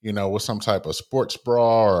 with some type of sports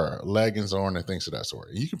bra or leggings on and things of that sort.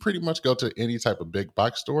 You can pretty much go to any type of big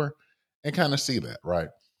box store and kind of see that, right?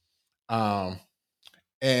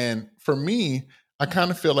 And for me, I kind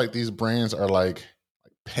of feel like these brands are like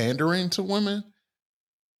pandering to women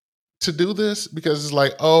to do this because it's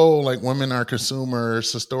like, oh, like women are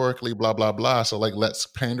consumers historically, blah, blah, blah. So like, let's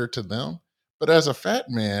pander to them. But as a fat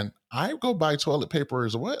man, I go buy toilet paper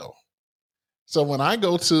as well. So when I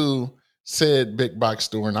go to said big box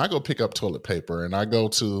store and I go pick up toilet paper and I go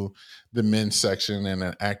to the men's section and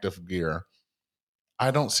an active gear,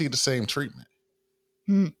 I don't see the same treatment.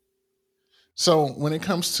 So when it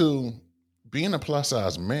comes to being a plus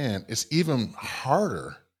size man, it's even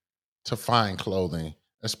harder to find clothing,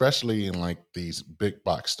 especially in like these big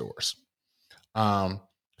box stores.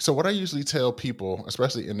 So what I usually tell people,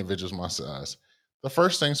 especially individuals my size, the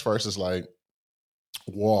first things first is like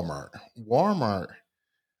Walmart. Walmart,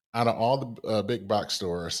 out of all the big box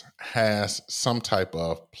stores, has some type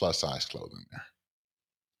of plus size clothing there,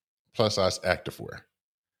 plus size activewear.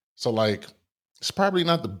 So like, it's probably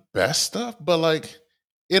not the best stuff, but like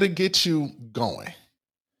it'll get you going.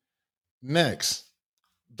 Next,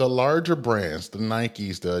 the larger brands, the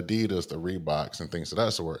Nikes, the Adidas, the Reeboks, and things of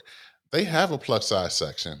that sort, they have a plus size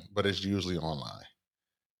section, but it's usually online.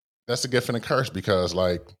 That's a gift and a curse because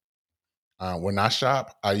like when I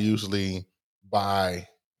shop, I usually buy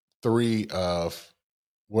 3 of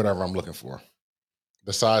whatever I'm looking for.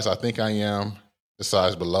 The size I think I am, the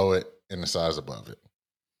size below it, and the size above it.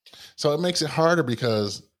 So it makes it harder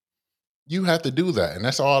because you have to do that. And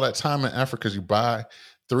that's all that time and effort because you buy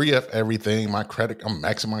 3 of everything. I'm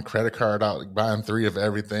maxing my credit card out, buying 3 of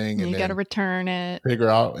everything. And you got to return it. Figure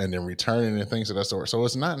out and then return it and things of that sort. So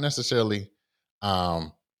it's not necessarily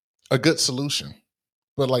a good solution.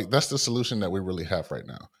 But like that's the solution that we really have right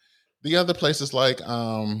now. The other places like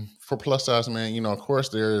for plus size man, of course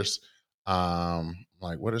there's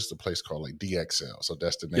like what is the place called? Like DXL. So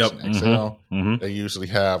Destination XL. Mm-hmm. They usually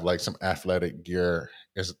have like some athletic gear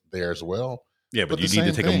is there as well. Yeah, but you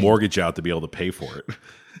need to take a mortgage out to be able to pay for it.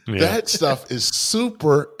 That stuff is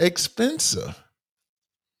super expensive.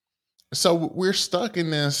 So we're stuck in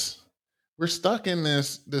this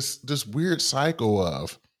weird cycle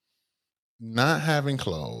of not having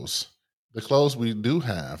clothes. The clothes we do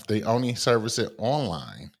have, they only service it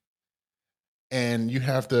online. And you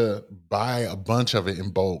have to buy a bunch of it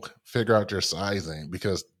in bulk, figure out your sizing,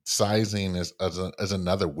 because sizing is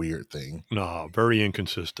another weird thing. No, very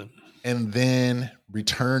inconsistent. And then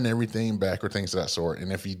return everything back or things of that sort.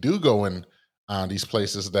 And if you do go and these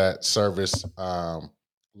places that service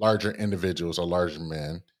larger individuals or larger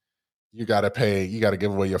men, you got to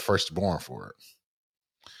give away your firstborn for it.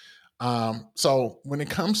 So when it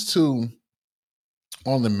comes to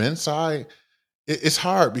on the men's side, it's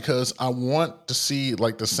hard because I want to see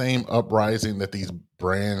like the same uprising that these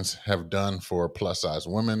brands have done for plus size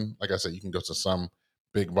women. Like I said, you can go to some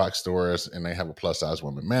big box stores and they have a plus size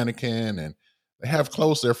woman mannequin and they have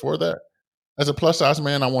clothes there for that. As a plus size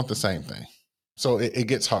man, I want the same thing. So it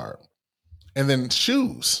gets hard. And then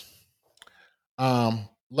shoes.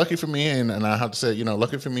 Lucky for me, and I have to say,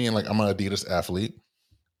 lucky for me, and like I'm an Adidas athlete.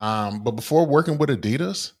 But before working with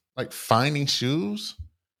Adidas, like finding shoes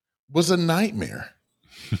was a nightmare.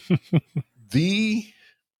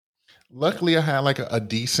 Luckily I had like a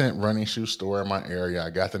decent running shoe store in my area. I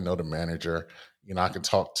got to know the manager. I could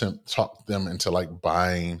talk them into like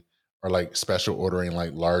buying or like special ordering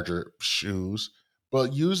like larger shoes.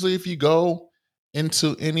 But usually if you go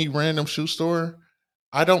into any random shoe store,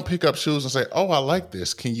 I don't pick up shoes and say, oh, I like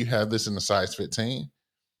this. Can you have this in a size 15?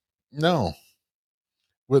 No.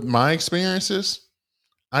 With my experiences,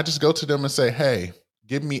 I just go to them and say, hey,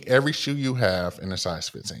 give me every shoe you have in a size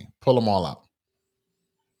 15. Pull them all out.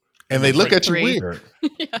 And they look at you weird.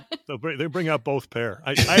 Yeah. So they bring out both pair.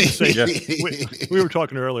 I have to say, we were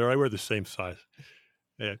talking earlier, I wear the same size.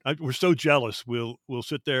 Yeah, we're so jealous. We'll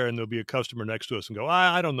sit there and there'll be a customer next to us and go,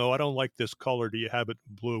 I don't know. I don't like this color. Do you have it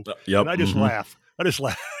blue? Yep. And I just laugh.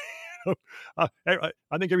 I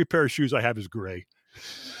think every pair of shoes I have is gray.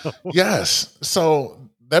 Yes. So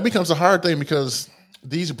that becomes a hard thing because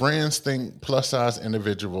these brands think plus size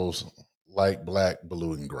individuals like black,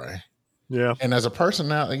 blue, and gray. Yeah. And as a person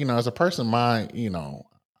now, as a person, I'm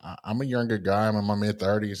a younger guy. I'm in my mid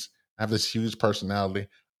 30s. I have this huge personality.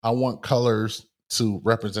 I want colors to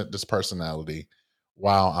represent this personality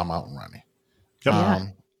while I'm out running.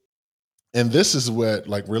 Yep. And this is what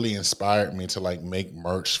like really inspired me to like make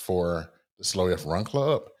merch for the Slow AF Run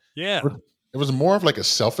Club. Yeah. It was more of like a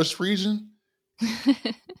selfish reason.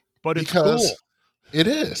 But it's cool. It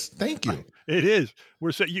is. Thank you. It is.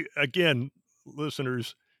 We're saying, again,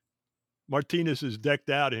 listeners, Martinez is decked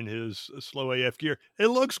out in his Slow AF gear. It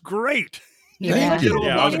looks great. Thank you.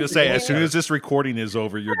 Yeah, I was going to say, as soon as this recording is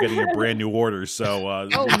over, you're getting a brand new order. So,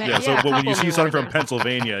 so when you see something from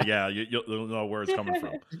Pennsylvania, you'll know where it's coming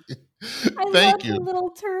from. Thank you. The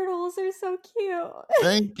little turtles are so cute.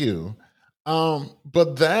 Thank you.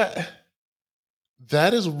 But that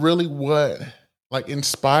is really what like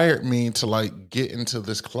inspired me to like get into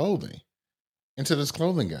this clothing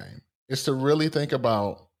game. Is to really think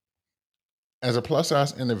about, as a plus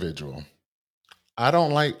size individual, I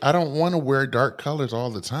don't want to wear dark colors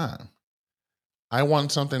all the time. I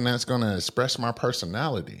want something that's going to express my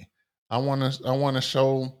personality. I want to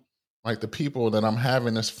show like the people that I'm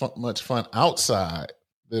having much fun outside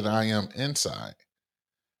that I am inside.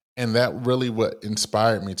 And that really what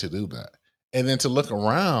inspired me to do that. And then to look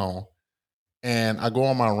around and I go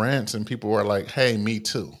on my rants and people are like, hey, me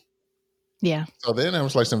too. Yeah. So then it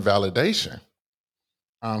was like some validation.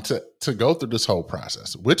 To go through this whole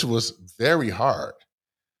process, which was very hard,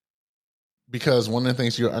 because one of the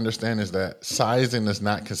things you'll understand is that sizing is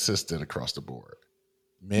not consistent across the board,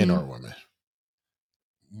 men or women.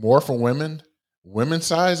 More for women,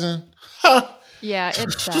 sizing. Yeah,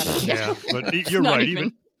 it's that. Yeah, but you're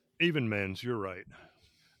right. Even men's, you're right.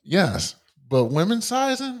 Yes, but women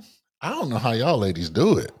sizing, I don't know how y'all ladies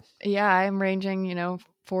do it. Yeah, I'm ranging,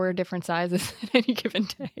 4 different sizes at any given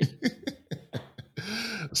day.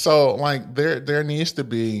 So like there needs to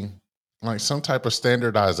be like some type of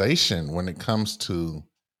standardization when it comes to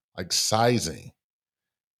like sizing,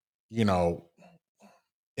 and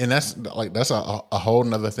that's a whole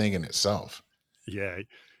nother thing in itself. Yeah.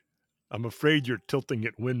 I'm afraid you're tilting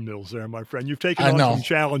at windmills there, my friend. You've taken on some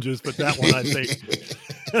challenges, but that one, I think.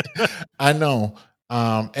 I know.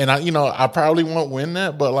 And I probably won't win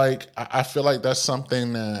that, but like, I feel like that's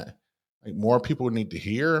something that like more people need to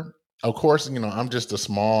hear. Of course, I'm just a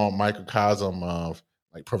small microcosm of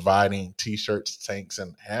like providing t-shirts, tanks,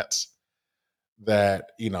 and hats that,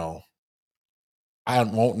 I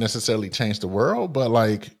won't necessarily change the world, but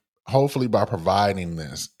like hopefully by providing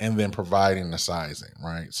this and then providing the sizing,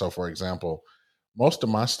 right? So for example, most of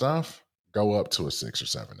my stuff go up to a 6 or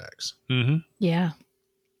 7X. Mm-hmm. Yeah.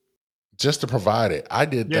 Just to provide it. I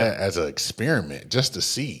did that as an experiment just to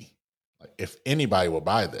see like, if anybody will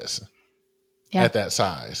buy this at that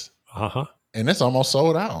size. Uh-huh. And it's almost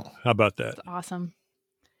sold out. How about that? That's awesome.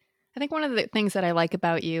 I think one of the things that I like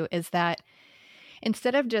about you is that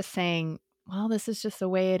instead of just saying, well, this is just the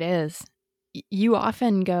way it is, you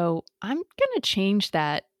often go, I'm going to change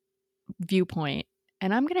that viewpoint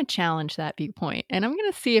And I'm going to challenge that viewpoint. And I'm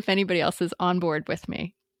going to see if anybody else is on board with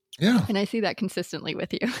me. Yeah. And I see that consistently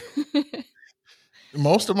with you.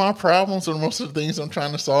 Most of my problems and most of the things I'm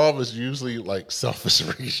trying to solve is usually like selfish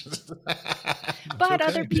reasons. But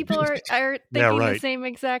other people are thinking right. the same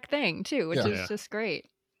exact thing too, which is just great.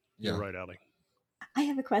 You're right, Allie. I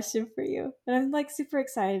have a question for you, and I'm like super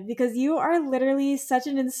excited because you are literally such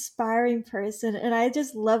an inspiring person, and I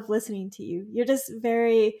just love listening to you. You're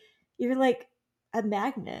like a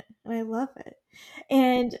magnet, and I love it.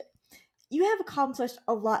 And you have accomplished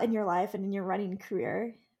a lot in your life and in your running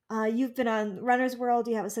career. You've been on Runner's World,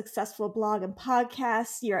 you have a successful blog and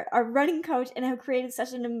podcast, you're a running coach, and have created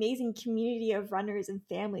such an amazing community of runners and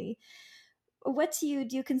family. What do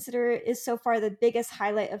you consider is so far the biggest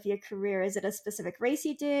highlight of your career? Is it a specific race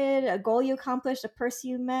you did, a goal you accomplished, a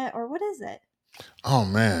person you met, or what is it? Oh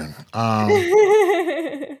man.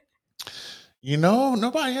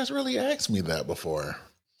 Nobody has really asked me that before.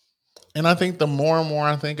 And I think the more and more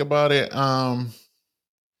I think about it, I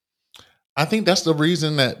think that's the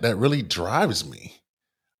reason that really drives me.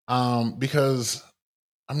 Because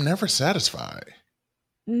I'm never satisfied.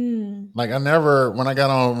 Like when I got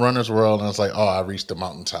on Runner's World, I was like, oh, I reached the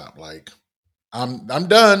mountaintop. Like I'm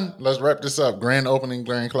done. Let's wrap this up. Grand opening,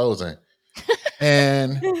 grand closing.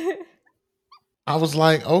 And I was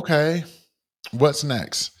like, okay, what's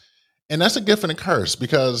next? And that's a gift and a curse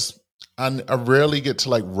because I rarely get to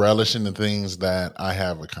like relish in the things that I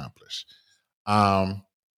have accomplished.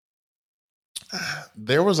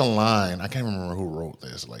 There was a line, I can't remember who wrote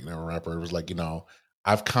this, like the rapper, it was like,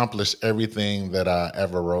 I've accomplished everything that I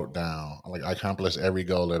ever wrote down. Like I accomplished every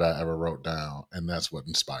goal that I ever wrote down. And that's what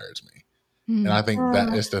inspires me. And I think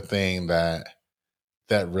that is the thing that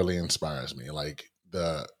really inspires me. Like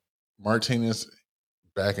the Martinez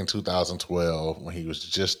back in 2012, when he was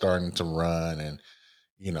just starting to run and,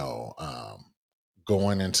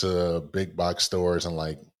 going into big box stores and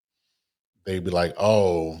like, they'd be like,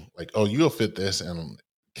 you'll fit this and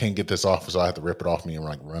can't get this off, so I have to rip it off me and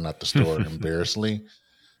like run out the store embarrassingly.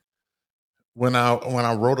 When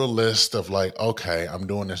I wrote a list of like, okay, I'm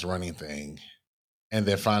doing this running thing, and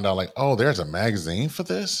then find out like, oh, there's a magazine for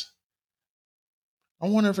this. I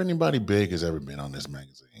wonder if anybody big has ever been on this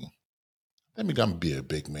magazine. Let me be a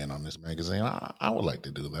big man on this magazine. I would like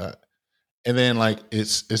to do that. And then like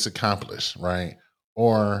it's accomplished, right?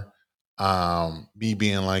 Or me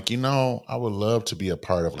being like, I would love to be a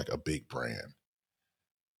part of like a big brand.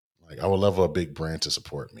 Like I would love a big brand to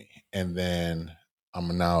support me. And then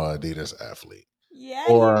I'm now an Adidas athlete. Yeah,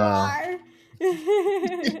 you are.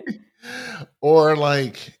 Or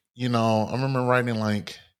like, I remember writing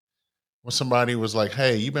like when somebody was like,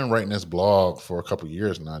 hey, you've been writing this blog for a couple of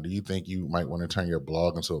years now. Do you think you might want to turn your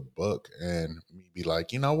blog into a book? And me be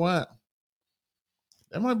like, you know what?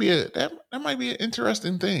 That might be an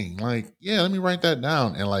interesting thing. Like, yeah, let me write that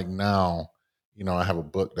down. And like now, I have a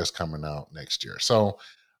book that's coming out next year. So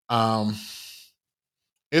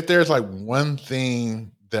if there's like one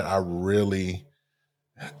thing that I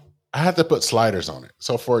have to put sliders on it.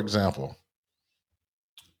 So for example,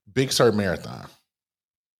 Big Sur Marathon.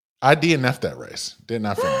 I DNF'd that race. Did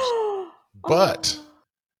not finish. But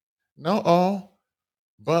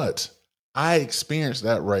I experienced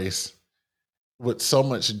that race with so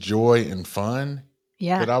much joy and fun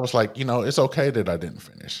that I was like, it's okay that I didn't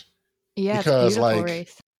finish. Yeah, because it's a beautiful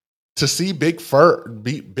race. To see Big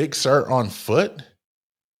Sur on foot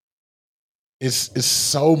is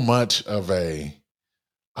so much of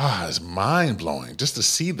it's mind blowing just to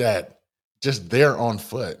see that just there on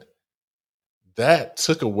foot. That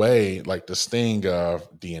took away like the sting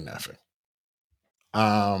of DNFing.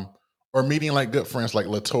 Or meeting like good friends like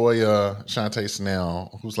Latoya Shante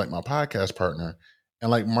Snell, who's like my podcast partner,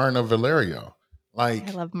 and like Myrna Valerio. Like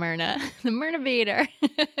I love Myrna, the Myrna Beater.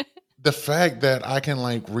 The fact that I can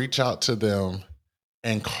like reach out to them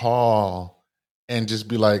and call and just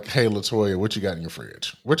be like, hey, Latoya, what you got in your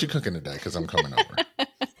fridge? What you cooking today? Because I'm coming over.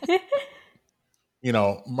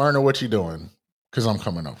 Myrna, what you doing? Because I'm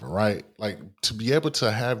coming over, right? Like to be able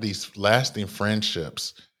to have these lasting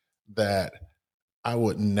friendships that I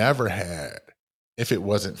would never had if it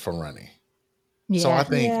wasn't for running. Yeah. So I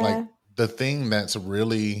think like the thing that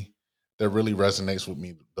really resonates with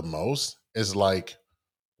me the most is like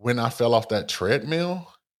when I fell off that treadmill,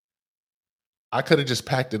 I could have just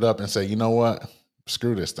packed it up and say, you know what?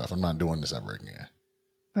 Screw this stuff. I'm not doing this ever again.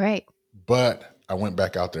 Right. But I went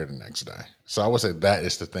back out there the next day. So I would say that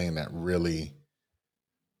is the thing that really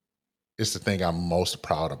is the thing I'm most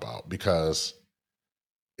proud about, because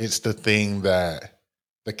it's the thing that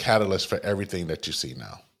the catalyst for everything that you see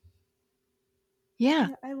now. Yeah.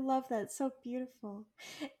 I love that. It's so beautiful.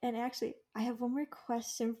 And actually, I have one more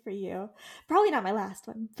question for you. Probably not my last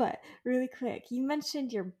one, but really quick. You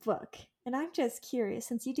mentioned your book, and I'm just curious,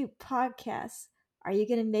 since you do podcasts, are you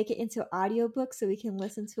going to make it into audiobook so we can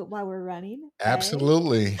listen to it while we're running?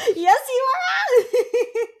 Absolutely. Yes, you are.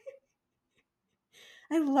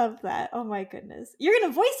 I love that. Oh my goodness. You're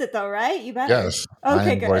going to voice it though, right? You better. Yes, I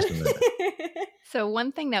Okay, am good. voicing it. So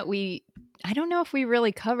one thing that I don't know if we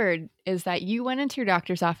really covered is that you went into your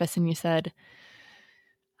doctor's office and you said,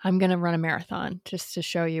 I'm going to run a marathon just to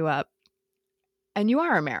show you up. And you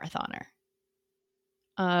are a marathoner.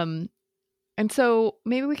 And so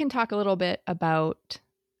maybe we can talk a little bit about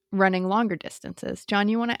running longer distances. John,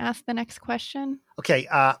 you want to ask the next question? Okay,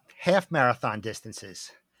 half marathon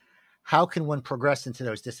distances. How can one progress into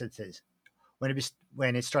those distances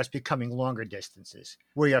when it starts becoming longer distances,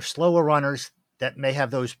 where you have slower runners that may have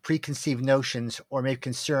those preconceived notions or may be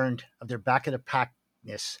concerned of their back of the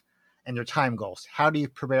packness and their time goals? How do you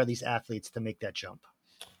prepare these athletes to make that jump?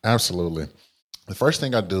 Absolutely. The first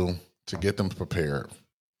thing I do to get them prepared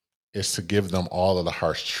is to give them all of the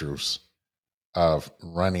harsh truths of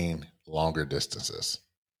running longer distances,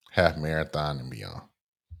 half marathon and beyond.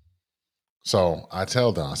 So I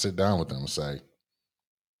tell them, I sit down with them and say,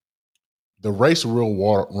 the race will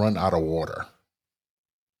run out of water.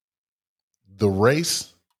 The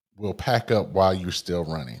race will pack up while you're still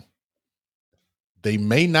running. They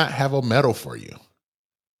may not have a medal for you.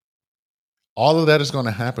 All of that is going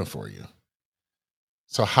to happen for you.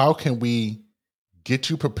 So how can we get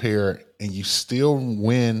you prepared and you still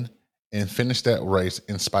win and finish that race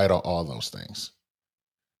in spite of all those things?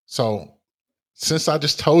 So since I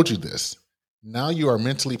just told you this, now you are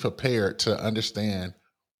mentally prepared to understand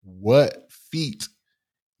what feat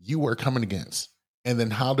you are coming against. And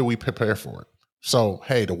then how do we prepare for it? So,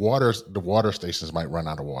 hey, the water stations might run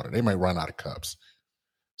out of water. They might run out of cups.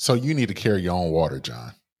 So you need to carry your own water,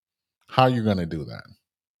 John. How are you going to do that?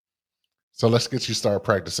 So let's get you started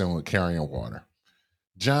practicing with carrying water.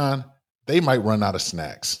 John, they might run out of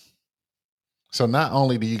snacks. So not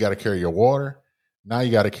only do you got to carry your water, now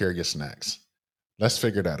you got to carry your snacks. Let's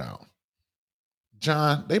figure that out.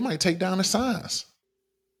 John, they might take down the signs.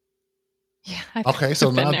 Yeah. Okay,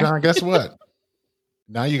 so now, John, guess what?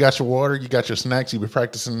 Now you got your water, you got your snacks, you've been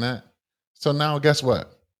practicing that. So now guess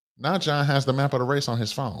what? Now John has the map of the race on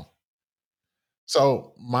his phone.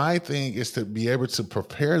 So my thing is to be able to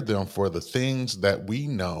prepare them for the things that we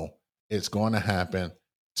know it's going to happen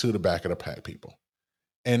to the back of the pack people.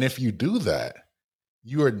 And if you do that,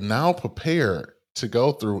 you are now prepared to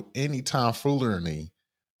go through any tomfoolery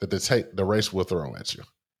that the race will throw at you,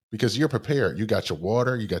 because you're prepared. You got your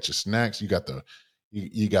water, you got your snacks, you got the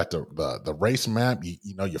race map.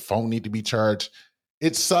 You know your phone need to be charged.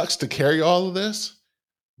 It sucks to carry all of this,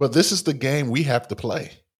 but this is the game we have to play,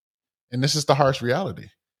 and this is the harsh reality.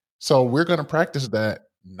 So we're going to practice that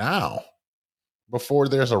now, before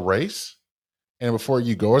there's a race, and before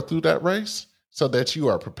you go through that race, so that you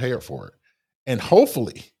are prepared for it. And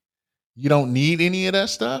hopefully, you don't need any of that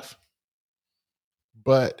stuff.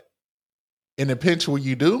 But in the pinch where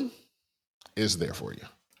you do, it's there for you.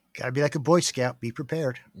 Got to be like a Boy Scout. Be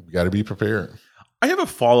prepared. You got to be prepared. I have a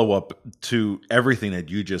follow-up to everything that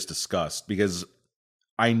you just discussed, because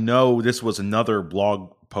I know this was another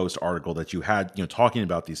blog post article that you had, talking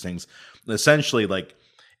about these things. Essentially, like,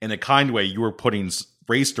 in a kind way, you were putting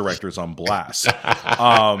race directors on blast.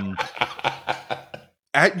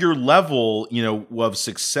 At your level, of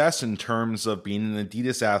success in terms of being an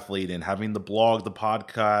Adidas athlete and having the blog, the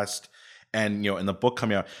podcast, and and the book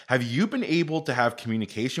coming out, have you been able to have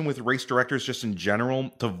communication with race directors just in general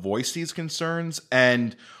to voice these concerns?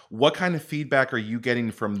 And what kind of feedback are you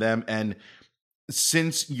getting from them? And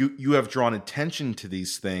since you have drawn attention to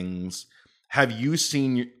these things, have you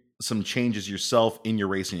seen some changes yourself in your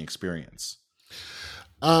racing experience?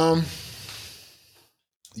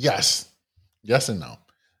 Yes and no.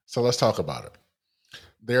 So let's talk about it.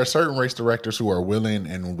 There are certain race directors who are willing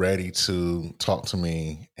and ready to talk to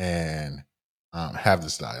me and have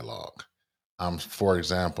this dialogue. For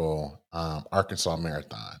example, Arkansas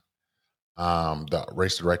Marathon. The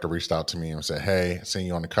race director reached out to me and said, "Hey, I seen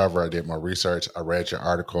you on the cover. I did more research. I read your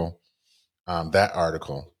article, that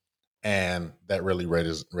article, and that really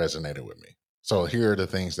resonated with me. So here are the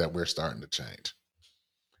things that we're starting to change."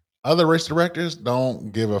 Other race directors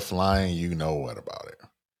don't give a flying what about it.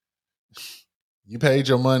 You paid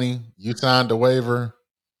your money, you signed the waiver,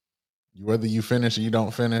 whether you finish or you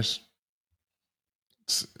don't finish,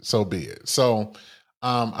 so be it. So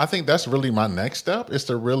I think that's really my next step, is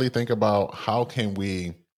to really think about how can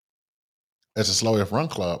we, as a Slow F Run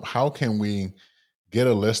Club, how can we get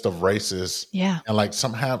a list of races, Yeah. and like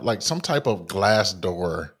some type of glass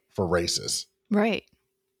door for races Right.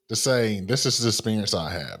 to say, this is the experience I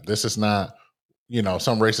have. This is not,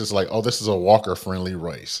 some races like, oh, this is a walker friendly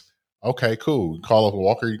race. Okay, cool. You call us a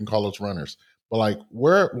walker, you can call us runners. But like,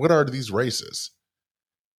 what are these races?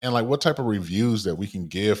 And like, what type of reviews that we can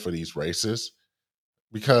give for these races?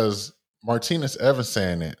 Because Martinez Evans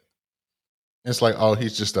saying it, it's like, oh,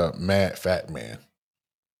 he's just a mad fat man.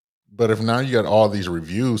 But if now you got all these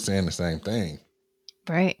reviews saying the same thing,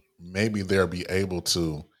 Right. maybe they'll be able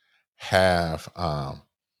to have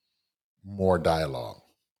more dialogue.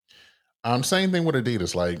 Same thing with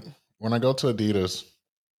Adidas. Like when I go to Adidas,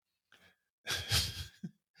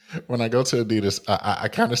 I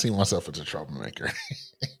kind of see myself as a troublemaker.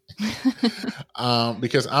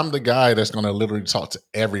 Because I'm the guy that's going to literally talk to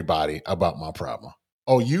everybody about my problem.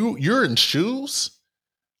 Oh, you're in shoes?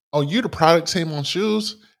 Oh, you the product team on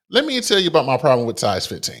shoes? Let me tell you about my problem with size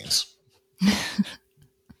 15s.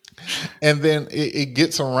 And then it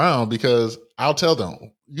gets around because I'll tell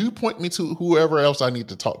them, you point me to whoever else I need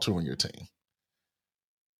to talk to on your team.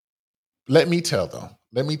 Let me tell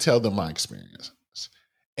them my experience.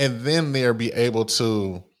 And then they'll be able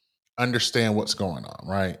to understand what's going on,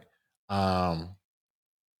 right?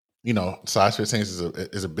 Size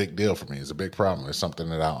 15s is a big deal for me. It's a big problem. It's something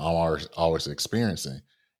that I'm always experiencing.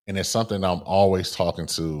 And it's something that I'm always talking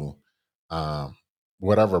to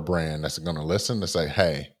whatever brand that's going to listen to say,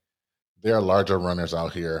 hey, there are larger runners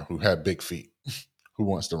out here who have big feet who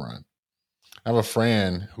wants to run. I have a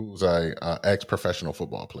friend who's a ex-professional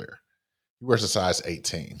football player. He wears a size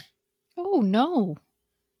 18. Oh, no.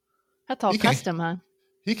 That's all custom, huh?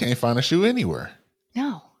 He can't find a shoe anywhere.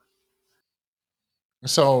 No.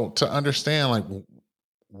 So to understand, like,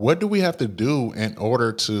 what do we have to do in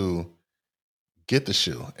order to get the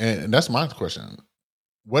shoe? And that's my question.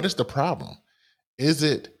 What is the problem? Is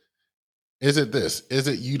it this? Is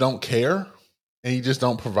it you don't care and you just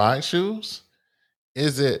don't provide shoes?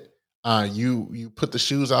 Is it you put the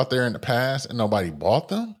shoes out there in the past and nobody bought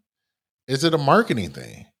them? Is it a marketing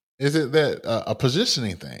thing? Is it that a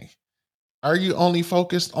positioning thing? Are you only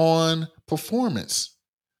focused on performance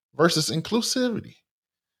versus inclusivity?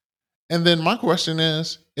 And then my question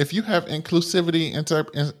is, if you have inclusivity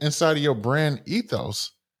inside of your brand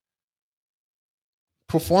ethos,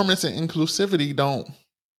 performance and inclusivity don't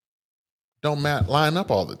line up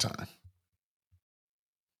all the time.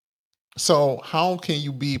 So how can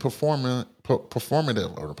you be performative,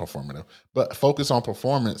 but focus on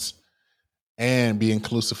performance and be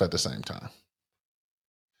inclusive at the same time?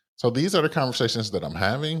 So these are the conversations that I'm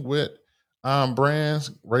having with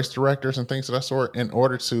brands, race directors, and things of that sort in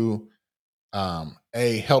order to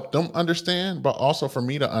help them understand, but also for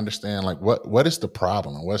me to understand like what is the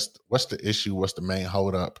problem and what's the issue, what's the main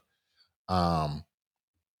holdup,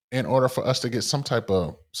 in order for us to get some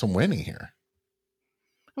winning here.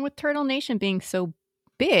 And with Turtle Nation being so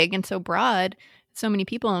big and so broad, so many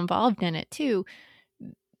people involved in it too,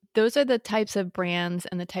 those are the types of brands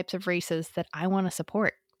and the types of races that I want to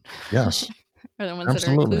support. Yes. Are the ones that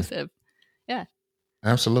are inclusive. Yeah.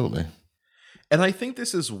 Absolutely. And I think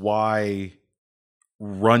this is why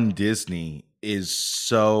Run Disney is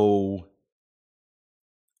so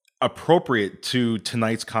appropriate to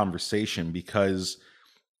tonight's conversation, because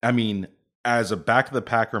I mean, as a back of the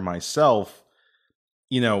packer myself,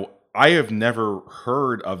 I have never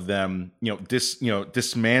heard of them,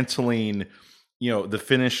 dismantling, the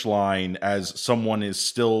finish line as someone is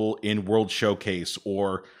still in World Showcase,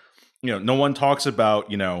 or, no one talks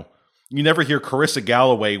about, you never hear Carissa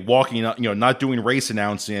Galloway walking up, not doing race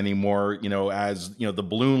announcing anymore, as, the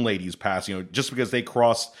balloon ladies pass, just because they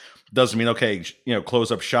cross doesn't mean, okay,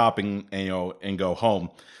 close up shop and go home.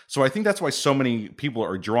 So I think that's why so many people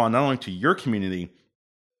are drawn not only to your community,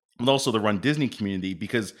 but also the Run Disney community,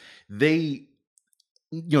 because they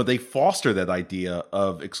foster that idea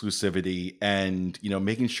of exclusivity and,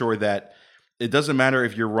 making sure that it doesn't matter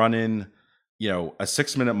if you're running, a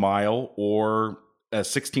 6-minute mile or a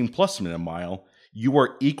 16+ minute mile, you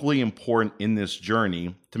are equally important in this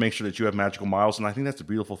journey to make sure that you have magical miles. And I think that's a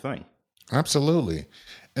beautiful thing. Absolutely.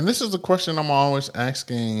 And this is a question I'm always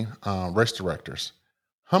asking race directors.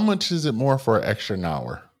 How much is it more for an extra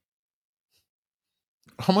hour?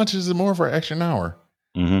 How much is it more for an extra hour?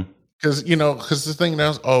 Mm-hmm. Because the thing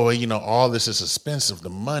that's, all this is expensive. The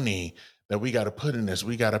money that we got to put in this,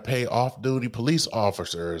 we got to pay off-duty police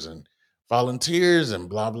officers and volunteers and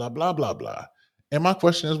blah, blah, blah, blah, blah. And my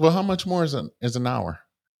question is, well, how much more is an hour?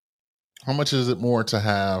 How much is it more to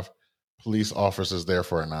have police officers there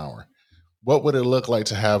for an hour? What would it look like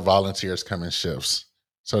to have volunteers come in shifts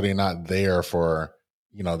so they're not there for,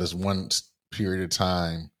 this one period of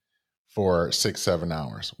time for 6-7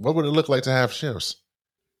 hours? What would it look like to have shifts?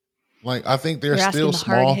 Like, I think there's You're still asking the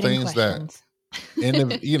small hard-hitting things questions.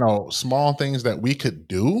 small things that we could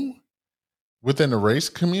do within the race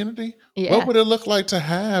community. Yeah. What would it look like to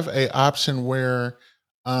have a option where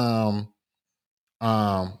elites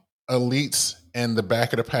and the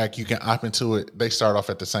back of the pack, you can opt into it, they start off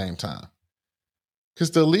at the same time?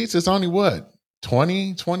 Because the elites is only what,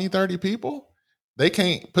 20, 30 people? They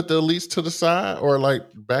can't put the elites to the side, or like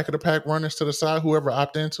back of the pack runners to the side, whoever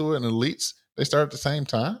opt into it, and elites, they start at the same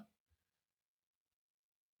time.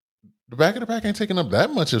 The back of the pack ain't taking up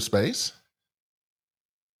that much of space.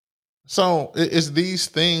 So it's these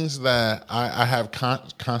things that I have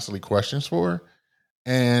constantly questions for,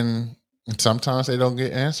 and sometimes they don't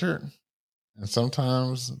get answered, and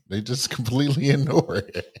sometimes they just completely ignore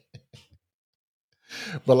it.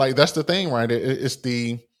 But like, that's the thing, right? It's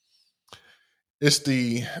the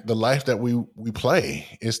life that we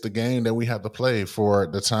play. It's the game that we have to play for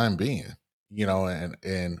the time being,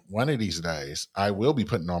 and one of these days I will be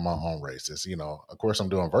putting on my own races. Of course I'm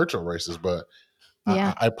doing virtual races, but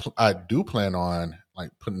Yeah. I do plan on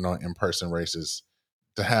like putting on in-person races,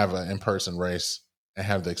 to have an in-person race and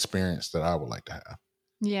have the experience that I would like to have.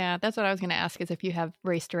 Yeah, that's what I was going to ask, is if you have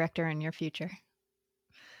race director in your future.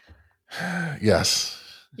 Yes.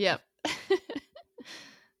 Yep.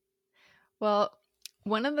 Well,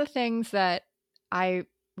 one of the things that I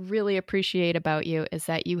really appreciate about you is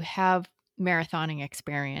that you have marathoning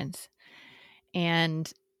experience.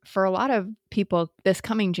 And for a lot of people, this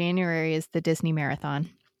coming January is the Disney Marathon.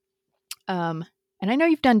 And I know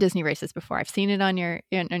you've done Disney races before. I've seen it on your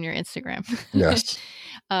Instagram. Yes.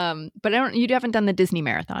 But you haven't done the Disney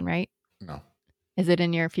Marathon, right? No. Is it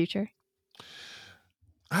in your future?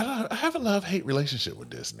 I have a love-hate relationship with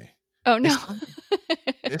Disney. Oh, no.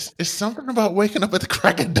 It's something about waking up at the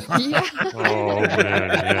crack of dawn. Yeah. Oh, man,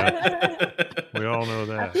 yeah. We all know I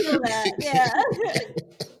that. feel that. Yeah.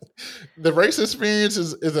 The race experience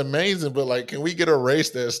is amazing, but like, can we get a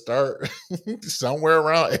race that start somewhere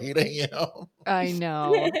around 8 a.m.? I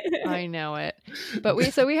know it. But we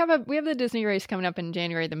have the Disney race coming up in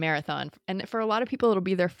January, the marathon. And for a lot of people, it'll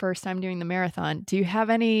be their first time doing the marathon. Do you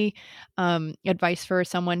have any advice for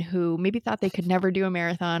someone who maybe thought they could never do a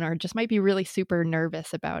marathon, or just might be really super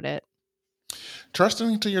nervous about it?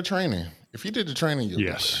 Trusting to your training. If you did the training, you'll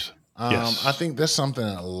Yes. do it. Yes. I think that's something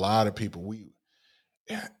that a lot of people,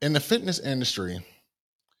 in the fitness industry,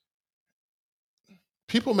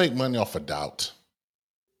 people make money off of doubt.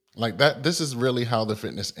 Like that, this is really how the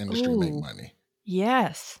fitness industry make money.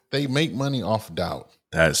 Yes. They make money off doubt.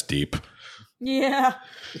 That's deep. Yeah.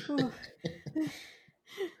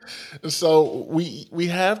 So we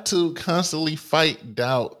have to constantly fight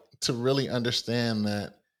doubt to really understand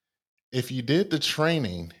that if you did the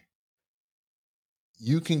training,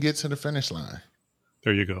 you can get to the finish line.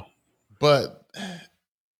 There you go. But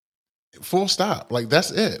full stop. Like, that's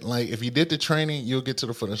it. Like, if you did the training, you'll get to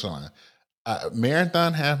the finish line.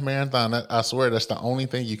 Marathon, half marathon, I swear that's the only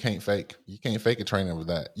thing you can't fake. You can't fake a training with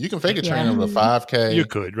that. You can fake a training with a 5K. You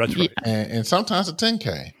could. That's right. And sometimes a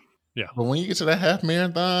 10K. Yeah. But when you get to that half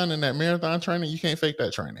marathon and that marathon training, you can't fake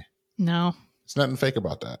that training. No. It's nothing fake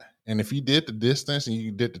about that. And if you did the distance and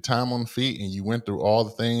you did the time on feet and you went through all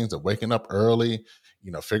the things of waking up early,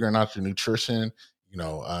 figuring out your nutrition,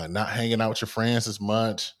 not hanging out with your friends as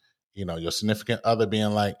much, your significant other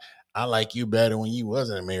being like, I like you better when you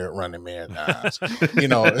wasn't running marathons.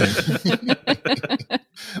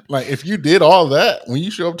 Like, if you did all that, when you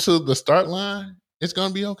show up to the start line, it's going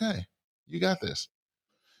to be okay. You got this.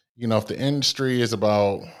 If the industry is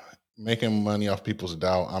about making money off people's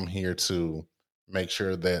doubt, I'm here to make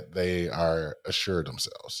sure that they are assured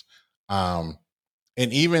themselves. And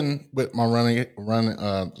even with my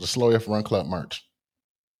the Slow AF Run Club merch,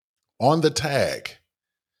 on the tag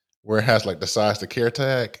where it has like the size to care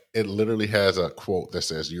tag, it literally has a quote that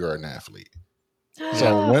says "You're an athlete."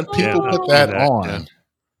 So when people put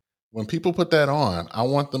that on, I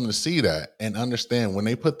want them to see that and understand when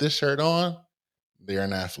they put this shirt on, they're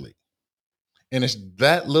an athlete. And it's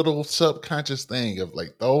that little subconscious thing of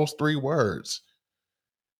like those 3 words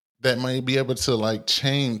that may be able to like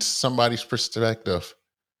change somebody's perspective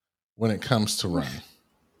when it comes to running.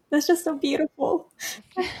 That's just so beautiful.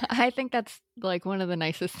 I think that's like one of the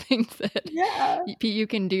nicest things that you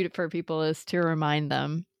can do for people, is to remind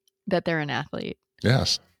them that they're an athlete.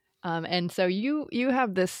 Yes. And so you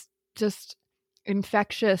have this just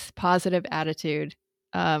infectious, positive attitude.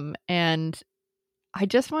 And I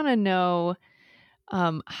just want to know,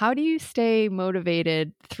 how do you stay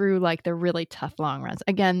motivated through like the really tough long runs?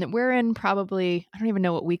 Again, we're in probably, I don't even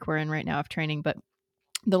know what week we're in right now of training, but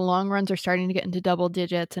The long runs are starting to get into double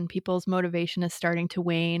digits and people's motivation is starting to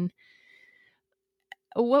wane.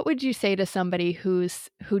 What would you say to somebody who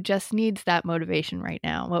just needs that motivation right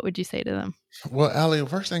now? What would you say to them? Well, Allie, the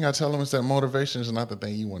first thing I tell them is that motivation is not the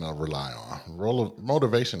thing you want to rely on.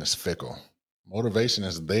 Motivation is fickle. Motivation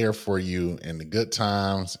is there for you in the good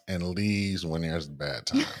times and leaves when there's bad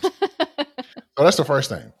times. So that's the first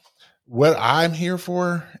thing. What I'm here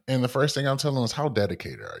for, and the first thing I'm telling them is, how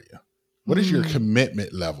dedicated are you? What is your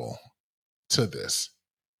commitment level to this?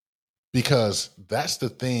 Because that's the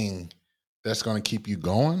thing that's going to keep you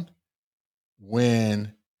going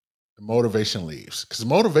when the motivation leaves. Because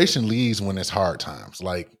motivation leaves when it's hard times.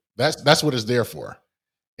 Like that's what it's there for.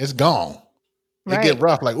 It's gone. It get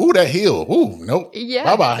rough. Like, ooh, that hill. Ooh, nope. Yeah.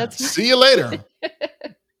 Bye-bye. See you later.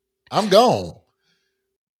 I'm gone.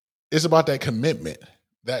 It's about that commitment,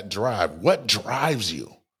 that drive. What drives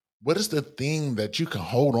you? What is the thing that you can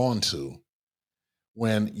hold on to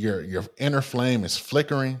when your inner flame is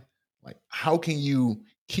flickering? Like, how can you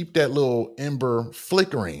keep that little ember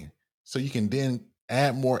flickering so you can then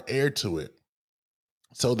add more air to it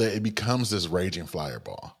so that it becomes this raging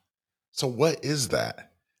fireball? So what is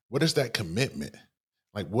that? What is that commitment?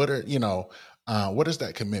 Like, what is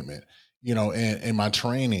that commitment? In my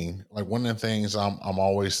training, like, one of the things I'm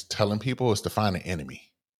always telling people is to find an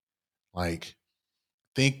enemy. Like,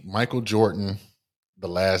 think Michael Jordan, The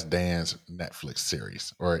Last Dance Netflix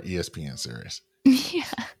series or ESPN series. Yeah.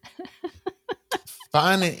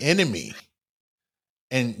 Find an enemy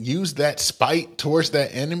and use that spite towards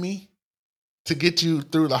that enemy to get you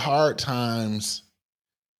through the hard times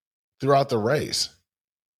throughout the race.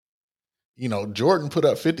 Jordan put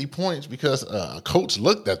up 50 points because a coach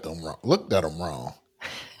looked at him wrong.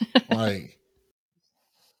 Like,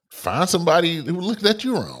 find somebody who looked at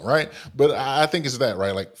you wrong, right? But I think it's that,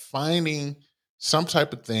 right? Like, finding some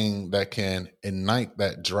type of thing that can ignite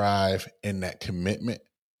that drive and that commitment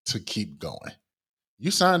to keep going. You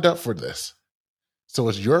signed up for this. So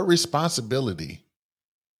it's your responsibility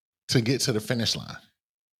to get to the finish line.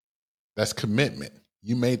 That's commitment.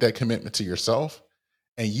 You made that commitment to yourself,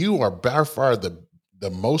 and you are by far the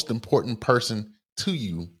most important person to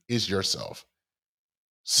you is yourself.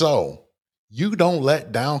 So you don't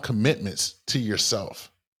let down commitments to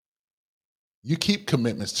yourself. You keep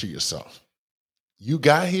commitments to yourself. You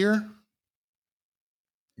got here.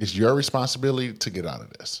 It's your responsibility to get out of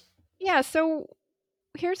this. Yeah. So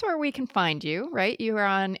here's where we can find you, right? You are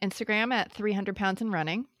on Instagram at 300 Pounds and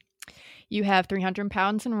Running. You have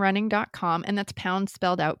 300poundsandrunning.com, and that's pounds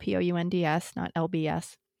spelled out POUNDS, not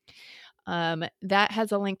LBS. That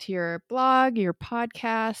has a link to your blog, your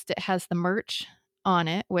podcast. It has the merch on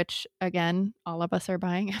it, which, again, all of us are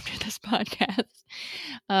buying after this podcast.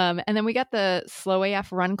 And then we got the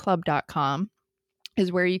slowafrunclub.com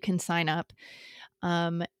is where you can sign up.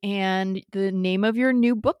 And the name of your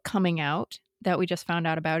new book coming out that we just found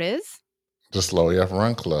out about is? The Slow AF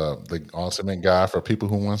Run Club, the ultimate guide for people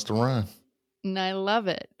who wants to run. And I love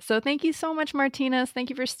it. So thank you so much, Martinez.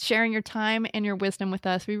 Thank you for sharing your time and your wisdom with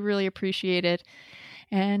us. We really appreciate it.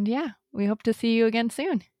 And yeah, we hope to see you again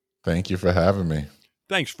soon. Thank you for having me.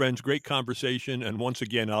 Thanks, friends. Great conversation. And once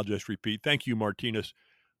again, I'll just repeat, thank you, Martinez.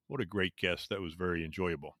 What a great guest. That was very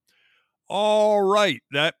enjoyable. All right.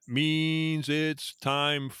 That means it's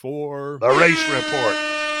time for the race report.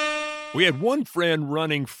 We had one friend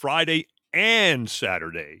running Friday and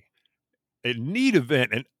Saturday. A neat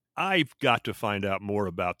event, and I've got to find out more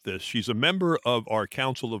about this. She's a member of our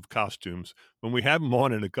Council of Costumes. When we have them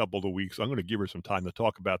on in a couple of weeks, I'm going to give her some time to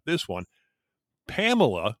talk about this one.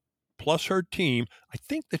 Pamela, plus her team, I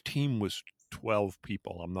think the team was 12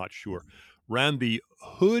 people, I'm not sure, ran the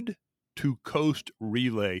Hood to Coast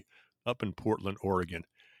Relay up in Portland, Oregon.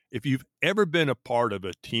 If you've ever been a part of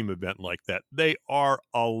a team event like that, they are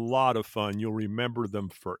a lot of fun. You'll remember them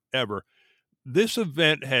forever. This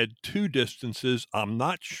event had two distances. I'm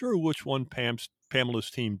not sure which one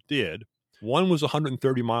Pamela's team did. One was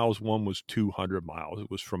 130 miles, one was 200 miles.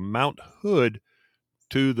 It was from Mount Hood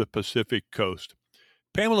to the Pacific coast.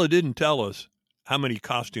 Pamela didn't tell us how many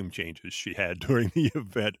costume changes she had during the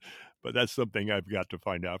event, but that's something I've got to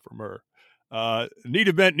find out from her. Neat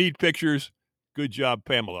event, neat pictures. Good job,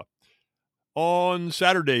 Pamela. On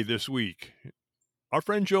Saturday this week, our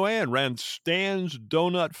friend Joanne ran Stan's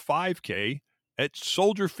Donut 5K at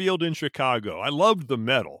Soldier Field in Chicago. I loved the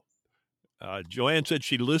medal. Joanne said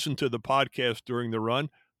she listened to the podcast during the run.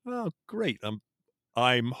 Oh, great.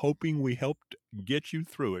 I'm hoping we helped get you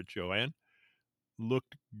through it, Joanne.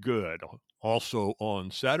 Looked good. Also on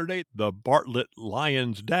Saturday, the Bartlett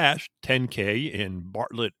Lions Dash 10K in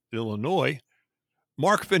Bartlett, Illinois.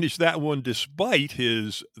 Mark finished that one despite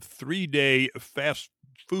his 3-day fast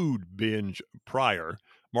food binge prior.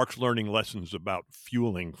 Mark's learning lessons about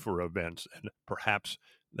fueling for events, and perhaps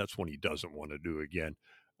that's when he doesn't want to do again.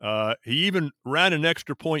 He even ran an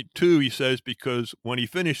extra point too, he says, because when he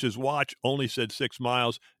finished, his watch only said 6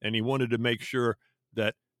 miles, and he wanted to make sure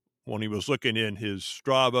that when he was looking in his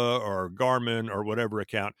Strava or Garmin or whatever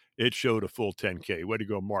account, it showed a full 10K. Way to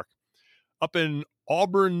go, Mark. Up in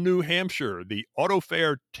Auburn, New Hampshire, the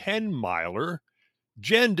AutoFair 10-miler,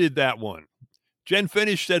 Jen did that one. Jen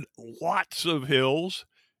finished at lots of hills.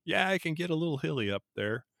 Yeah, I can get a little hilly up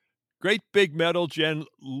there. Great big medal. Jen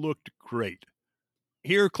looked great.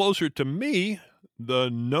 Here closer to me, the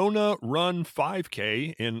Nona Run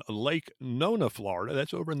 5K in Lake Nona, Florida.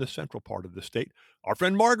 That's over in the central part of the state. Our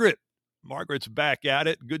friend Margaret. Margaret's back at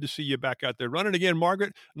it. Good to see you back out there running again,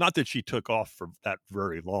 Margaret. Not that she took off for that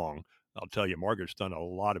very long. I'll tell you, Margaret's done a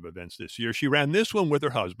lot of events this year. She ran this one with her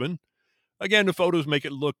husband. Again, the photos make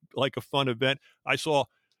it look like a fun event. I saw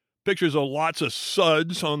pictures of lots of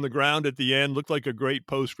suds on the ground at the end. Looked like a great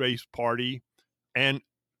post-race party. And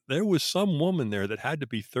there was some woman there that had to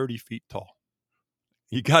be 30 feet tall.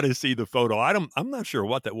 You got to see the photo. I'm not sure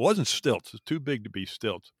what that wasn't stilts. It's too big to be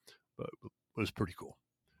stilts, but it was pretty cool.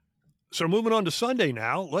 So moving on to Sunday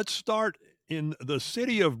now, let's start in the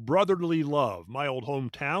city of brotherly love, my old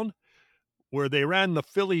hometown, where they ran the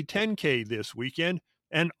Philly 10K this weekend,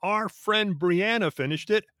 and our friend Brianna finished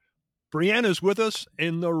it. Brianna's with us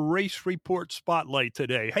in the Race Report Spotlight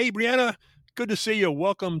today. Hey, Brianna, good to see you.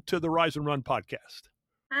 Welcome to the Rise and Run podcast.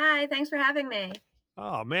 Hi, thanks for having me.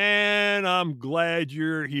 Oh, man, I'm glad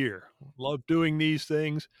you're here. Love doing these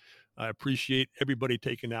things. I appreciate everybody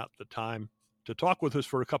taking out the time to talk with us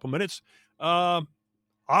for a couple minutes. I'll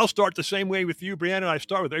start the same way with you, Brianna. I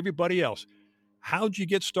start with everybody else. How'd you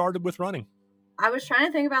get started with running? I was trying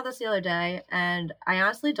to think about this the other day, and I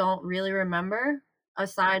honestly don't really remember,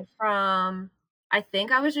 aside from I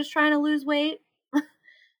think I was just trying to lose weight.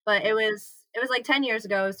 But it was like 10 years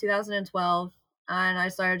ago. It was 2012. And I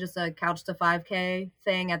started just a couch to 5K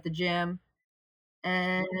thing at the gym.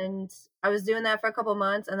 And I was doing that for a couple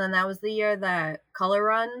months. And then that was the year that color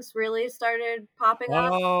runs really started popping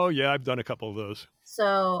up. Oh, yeah, I've done a couple of those.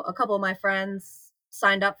 So a couple of my friends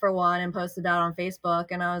signed up for one and posted out on Facebook.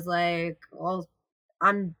 And I was like, well,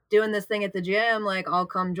 I'm doing this thing at the gym. Like, I'll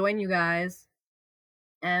come join you guys.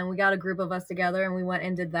 And we got a group of us together and we went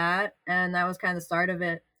and did that. And that was kind of the start of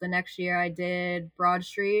it. The next year I did Broad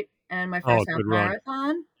Street and my first half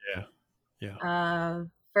marathon. Yeah.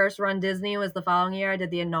 First run Disney was the following year. I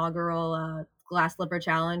did the inaugural glass slipper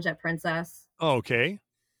challenge at Princess. Okay.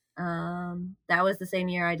 That was the same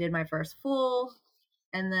year I did my first full,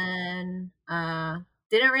 and then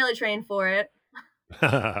didn't really train for it.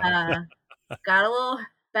 Got a little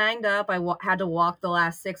banged up. I had to walk the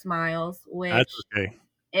last 6 miles, which that's okay.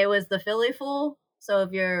 It was the Philly Full. So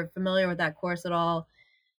if you're familiar with that course at all,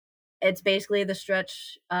 it's basically the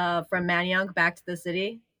stretch from Manayunk back to the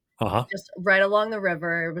city, just right along the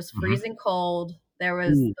river. It was freezing cold. There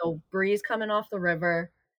was the breeze coming off the river.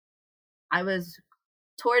 I was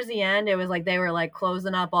towards the end. It was like they were like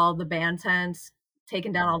closing up all the band tents,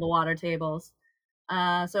 taking down all the water tables.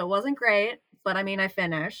 So it wasn't great, but I mean, I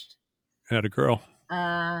finished. Had a girl.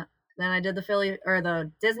 Then I did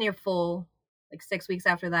the Disney Full like 6 weeks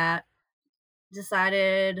after that.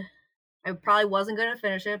 Decided I probably wasn't going to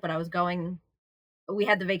finish it, but I was going. We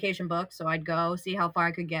had the vacation book, so I'd go see how far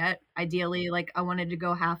I could get. Ideally, like I wanted to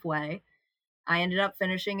go halfway. I ended up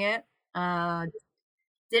finishing it.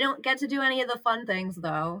 Didn't get to do any of the fun things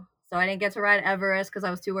though, so I didn't get to ride Everest because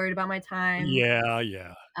I was too worried about my time.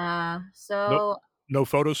 Yeah. So no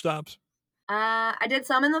photo stops. I did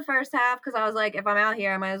some in the first half because I was like, if I'm out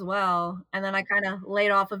here, I might as well. And then I kind of laid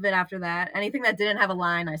off of it after that. Anything that didn't have a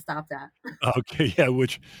line, I stopped at. Okay, yeah,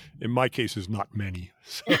 which in my case is not many.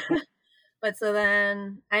 So. But so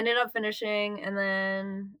then I ended up finishing, and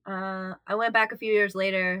then I went back a few years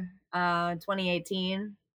later,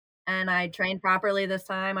 2018, and I trained properly this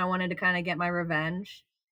time. I wanted to kind of get my revenge,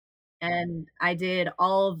 and I did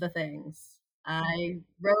all of the things. I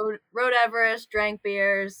rode Everest, drank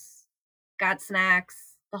beers, got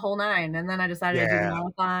snacks, the whole nine. And then I decided to do a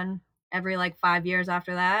marathon every like 5 years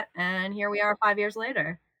after that. And here we are 5 years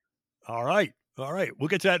later. All right. We'll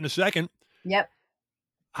get to that in a second. Yep.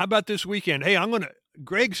 How about this weekend? Hey,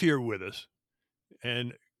 Greg's here with us.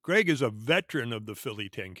 And Greg is a veteran of the Philly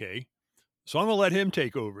 10K. So I'm going to let him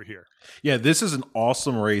take over here. Yeah, this is an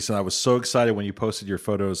awesome race. And I was so excited when you posted your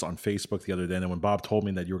photos on Facebook the other day. And when Bob told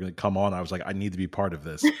me that you were going to come on, I was like, I need to be part of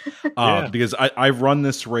this. Because I've run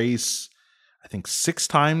this race, I think 6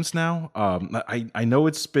 times now. I know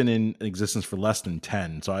it's been in existence for less than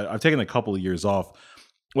 10. So I've taken a couple of years off.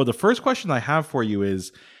 Well, the first question I have for you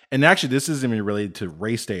is, and actually this isn't even related to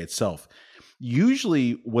race day itself.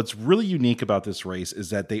 Usually what's really unique about this race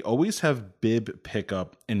is that they always have bib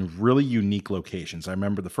pickup in really unique locations. I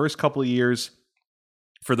remember the first couple of years,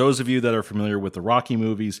 for those of you that are familiar with the Rocky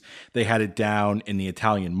movies, they had it down in the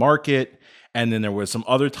Italian market. And then there was some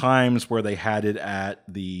other times where they had it at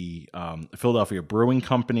the Philadelphia Brewing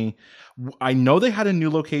Company. I know they had a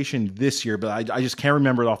new location this year, but I just can't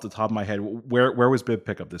remember it off the top of my head. Where was bib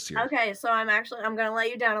pickup this year? Okay, so I'm going to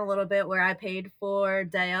let you down a little bit where I paid for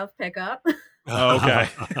day of pickup. Oh, okay.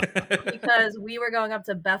 Because we were going up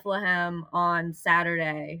to Bethlehem on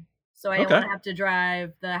Saturday. So I didn't want to have to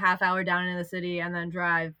drive the half hour down into the city and then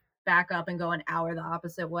drive back up and go an hour the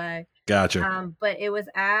opposite way. Gotcha. But it was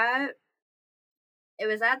at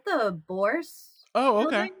the Bourse. Oh, okay.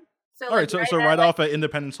 Building. So all right, so right off at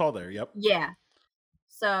Independence Hall there. Yep. Yeah.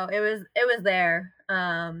 So it was there.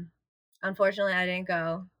 Unfortunately, I didn't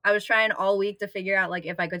go. I was trying all week to figure out like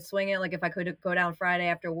if I could swing it, like if I could go down Friday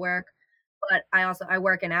after work. But I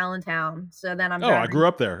work in Allentown, so then I'm. I grew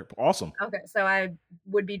up there. Awesome. Okay, so I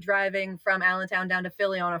would be driving from Allentown down to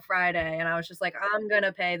Philly on a Friday, and I was just like, I'm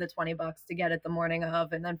gonna pay the $20 to get it the morning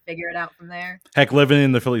of, and then figure it out from there. Heck, living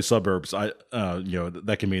in the Philly suburbs,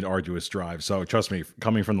 that can be an arduous drive. So trust me,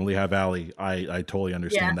 coming from the Lehigh Valley, I totally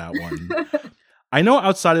understand that one. I know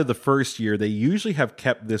outside of the first year, they usually have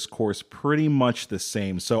kept this course pretty much the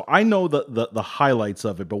same. So I know the highlights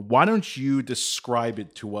of it, but why don't you describe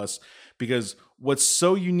it to us? Because what's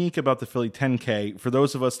so unique about the Philly 10K, for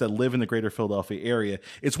those of us that live in the greater Philadelphia area,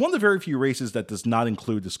 it's one of the very few races that does not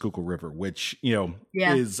include the Schuylkill River, which,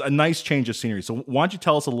 is a nice change of scenery. So why don't you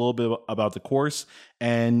tell us a little bit about the course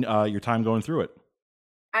and your time going through it?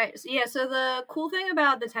 So the cool thing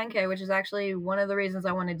about the 10K, which is actually one of the reasons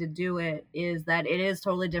I wanted to do it, is that it is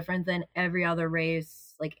totally different than every other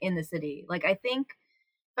race, like in the city. Like, I think,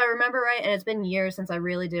 if I remember right, and it's been years since I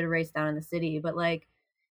really did a race down in the city, but like,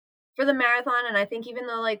 for the marathon, and I think even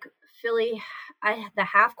though like Philly, the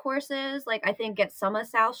half courses, like I think get some of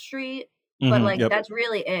South Street, but like that's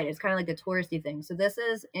really it. It's kind of like the touristy thing. So this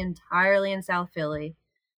is entirely in South Philly.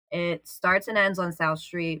 It starts and ends on South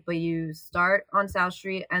Street, but you start on South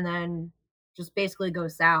Street and then just basically go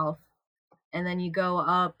south, and then you go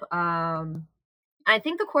up. I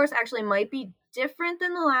think the course actually might be different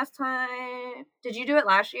than the last time. Did you do it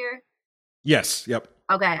last year? Yes. Yep.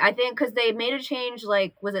 Okay, I think because they made a change,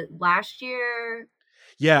 like, was it last year?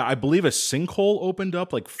 Yeah, I believe a sinkhole opened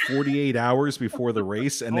up like 48 hours before the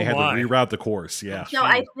race, and they had to reroute the course. Yeah. So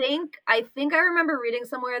I think I remember reading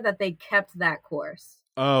somewhere that they kept that course.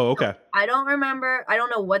 Oh, okay. So I don't remember. I don't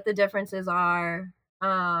know what the differences are.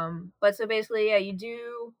 But so basically, yeah,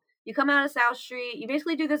 you come out of South Street. You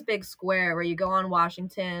basically do this big square where you go on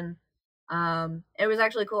Washington. It was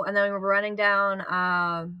actually cool, and then we were running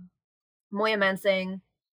down Moyamensing,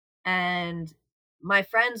 and my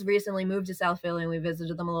friends recently moved to South Philly, and we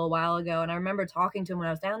visited them a little while ago, and I remember talking to them when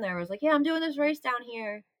I was down there. I was like, yeah, I'm doing this race down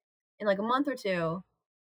here in like a month or two.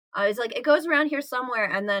 I was like, it goes around here somewhere.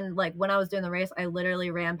 And then like when I was doing the race, I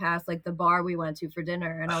literally ran past like the bar we went to for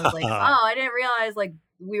dinner, and I was like, oh, I didn't realize like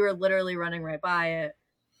we were literally running right by it.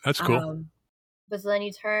 That's cool. But so then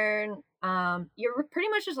you turn, you're pretty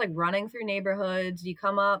much just like running through neighborhoods. You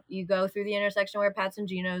come up, you go through the intersection where Pat's and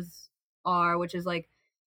Gino's are, which is like,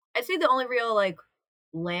 I'd say the only real like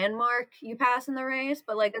landmark you pass in the race,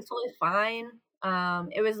 but like it's totally fine.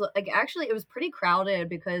 It was like, actually it was pretty crowded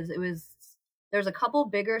because there's a couple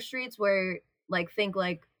bigger streets where like think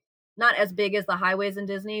like not as big as the highways in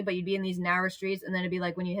Disney, but you'd be in these narrow streets, and then it'd be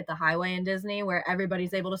like when you hit the highway in Disney where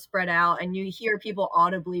everybody's able to spread out, and you hear people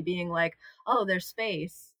audibly being like, oh, there's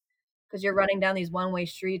space, because you're running down these one-way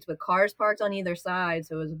streets with cars parked on either side,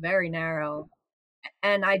 so it was very narrow.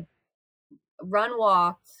 And I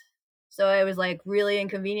walked, so it was like really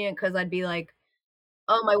inconvenient because I'd be like,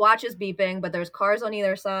 oh, my watch is beeping, but there's cars on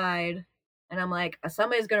either side, and I'm like,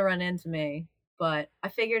 somebody's gonna run into me. But I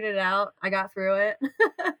figured it out. I got through it.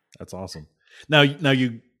 That's awesome. Now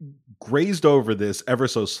you grazed over this ever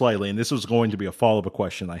so slightly, and this was going to be a follow-up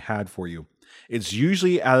question I had for you. It's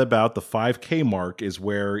usually at about the 5K mark is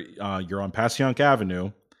where you're on Passyunk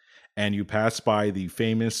Avenue, and you pass by the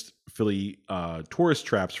famous Philly tourist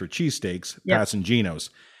traps for cheesesteaks, Pat's and Gino's.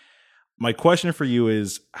 My question for you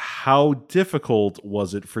is, how difficult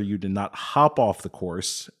was it for you to not hop off the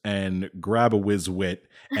course and grab a Whiz Wit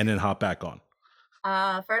and then hop back on?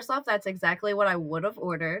 First off, that's exactly what I would have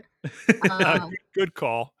ordered. Good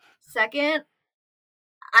call. Second,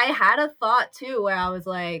 I had a thought too where I was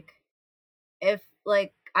like, if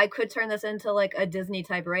like I could turn this into like a Disney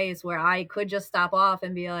type race where I could just stop off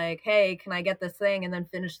and be like, hey, can I get this thing, and then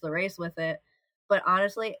finish the race with it. but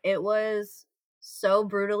honestly, it was so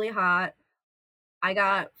brutally hot. I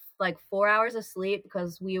got like 4 hours of sleep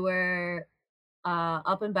because we were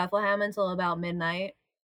up in Bethlehem until about midnight.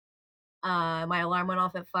 My alarm went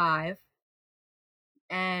off at 5,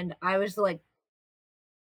 and I was like,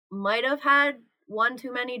 might have had one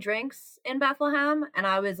too many drinks in Bethlehem, and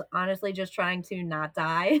I was honestly just trying to not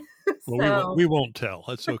die. Well, we won't tell.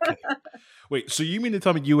 That's okay. Wait, so you mean to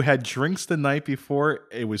tell me you had drinks the night before,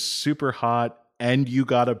 it was super hot, and you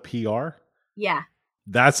got a PR? Yeah.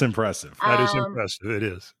 That's impressive. That is impressive. It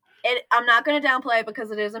is. I'm not going to downplay it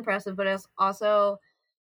because it is impressive, but it's also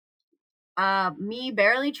me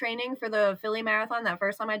barely training for the Philly Marathon. That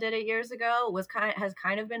first time I did it years ago has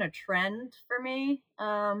kind of been a trend for me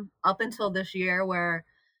up until this year, where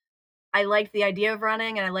I liked the idea of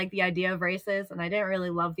running and I liked the idea of races, and I didn't really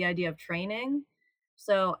love the idea of training.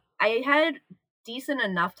 So I had decent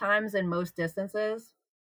enough times in most distances,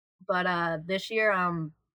 but this year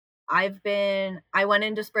I went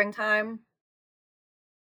into springtime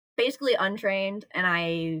basically untrained, and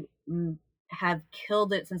I have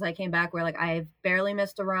killed it since I came back, where like I've barely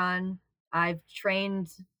missed a run. I've trained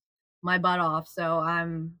my butt off. So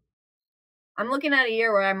I'm looking at a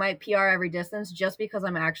year where I might PR every distance just because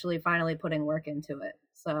I'm actually finally putting work into it.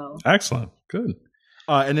 So excellent. Good.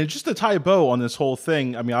 And then just to tie a bow on this whole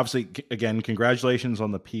thing, I mean, obviously, again, congratulations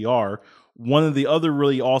on the PR. One of the other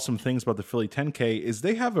really awesome things about the Philly 10K is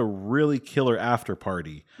they have a really killer after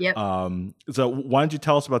party. Yep. So why don't you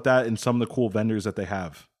tell us about that and some of the cool vendors that they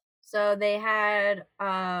have? So they had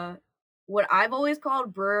what I've always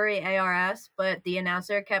called Brewery ARS, but the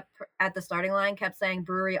announcer at the starting line kept saying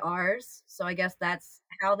Brewery Rs. So I guess that's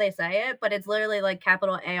how they say it, but it's literally like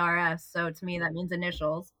capital ARS. So to me, that means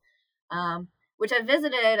initials, which I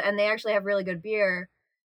visited, and they actually have really good beer.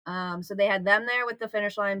 So they had them there with the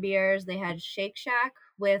Finish Line beers. They had Shake Shack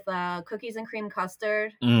with cookies and cream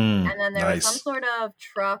custard. And then there was some sort of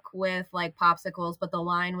truck with like popsicles, but the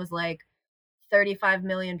line was like 35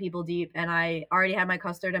 million people deep, and I already had my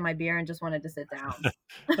custard and my beer and just wanted to sit down.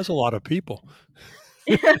 That's a lot of people.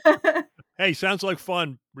 Hey, sounds like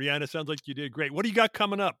fun. Brianna, sounds like you did great. What do you got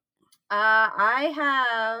coming up?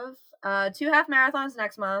 I have 2 half marathons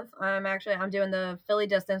next month. I'm doing the Philly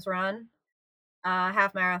distance run,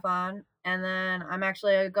 half marathon, and then I'm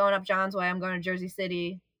actually going up John's Way. I'm going to Jersey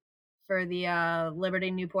City for the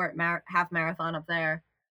Liberty Newport half marathon up there.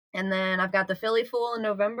 And then I've got the Philly Fool in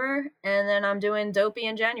November, and then I'm doing Dopey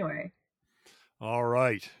in January. All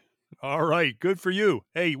right. Good for you.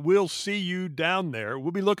 Hey, we'll see you down there.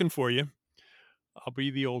 We'll be looking for you. I'll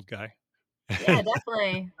be the old guy. Yeah,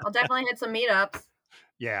 definitely. I'll definitely hit some meetups.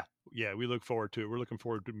 Yeah, we look forward to it. We're looking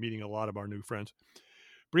forward to meeting a lot of our new friends.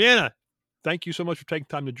 Brianna, thank you so much for taking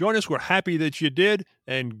time to join us. We're happy that you did,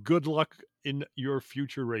 and good luck in your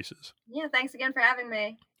future races. Yeah, thanks again for having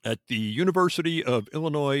me. At the University of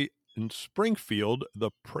Illinois in Springfield, the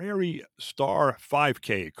Prairie Star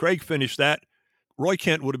 5K. Craig finished that. Roy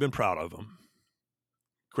Kent would have been proud of him.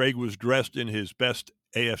 Craig was dressed in his best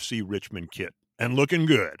AFC Richmond kit and looking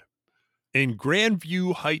good. In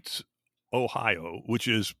Grandview Heights, Ohio, which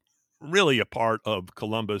is really a part of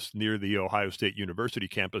Columbus near the Ohio State University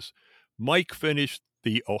campus, Mike finished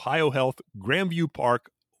the Ohio Health Grandview Park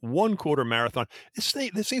 1/4 marathon. This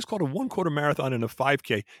thing's called a 1/4 marathon and a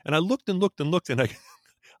 5K. And I looked, and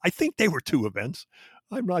I think they were 2 events.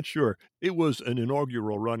 I'm not sure. It was an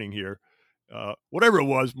inaugural running here. Whatever it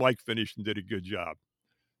was, Mike finished and did a good job.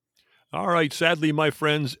 All right. Sadly, my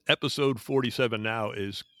friends, episode 47 now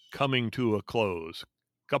is coming to a close.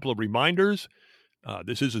 A couple of reminders.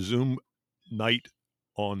 This is a Zoom night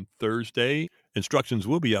on Thursday. Instructions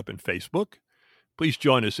will be up in Facebook. Please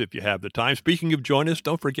join us if you have the time. Speaking of join us,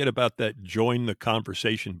 don't forget about that join the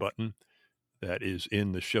conversation button that is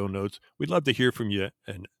in the show notes. We'd love to hear from you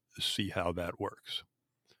and see how that works.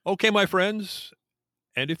 Okay, my friends.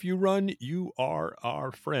 And if you run, you are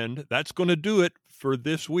our friend. That's going to do it for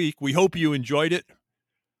this week. We hope you enjoyed it.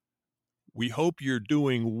 We hope you're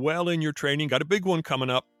doing well in your training. Got a big one coming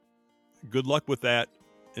up. Good luck with that.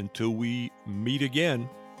 Until we meet again,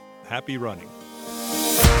 happy running.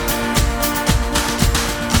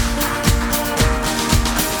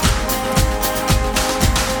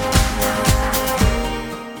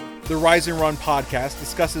 The Rise and Run podcast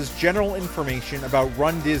discusses general information about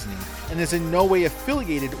Run Disney and is in no way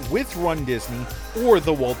affiliated with Run Disney or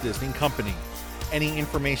the Walt Disney Company. Any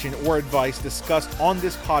information or advice discussed on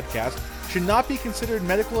this podcast should not be considered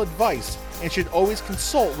medical advice and should always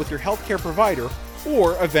consult with your healthcare provider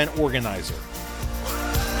or event organizer.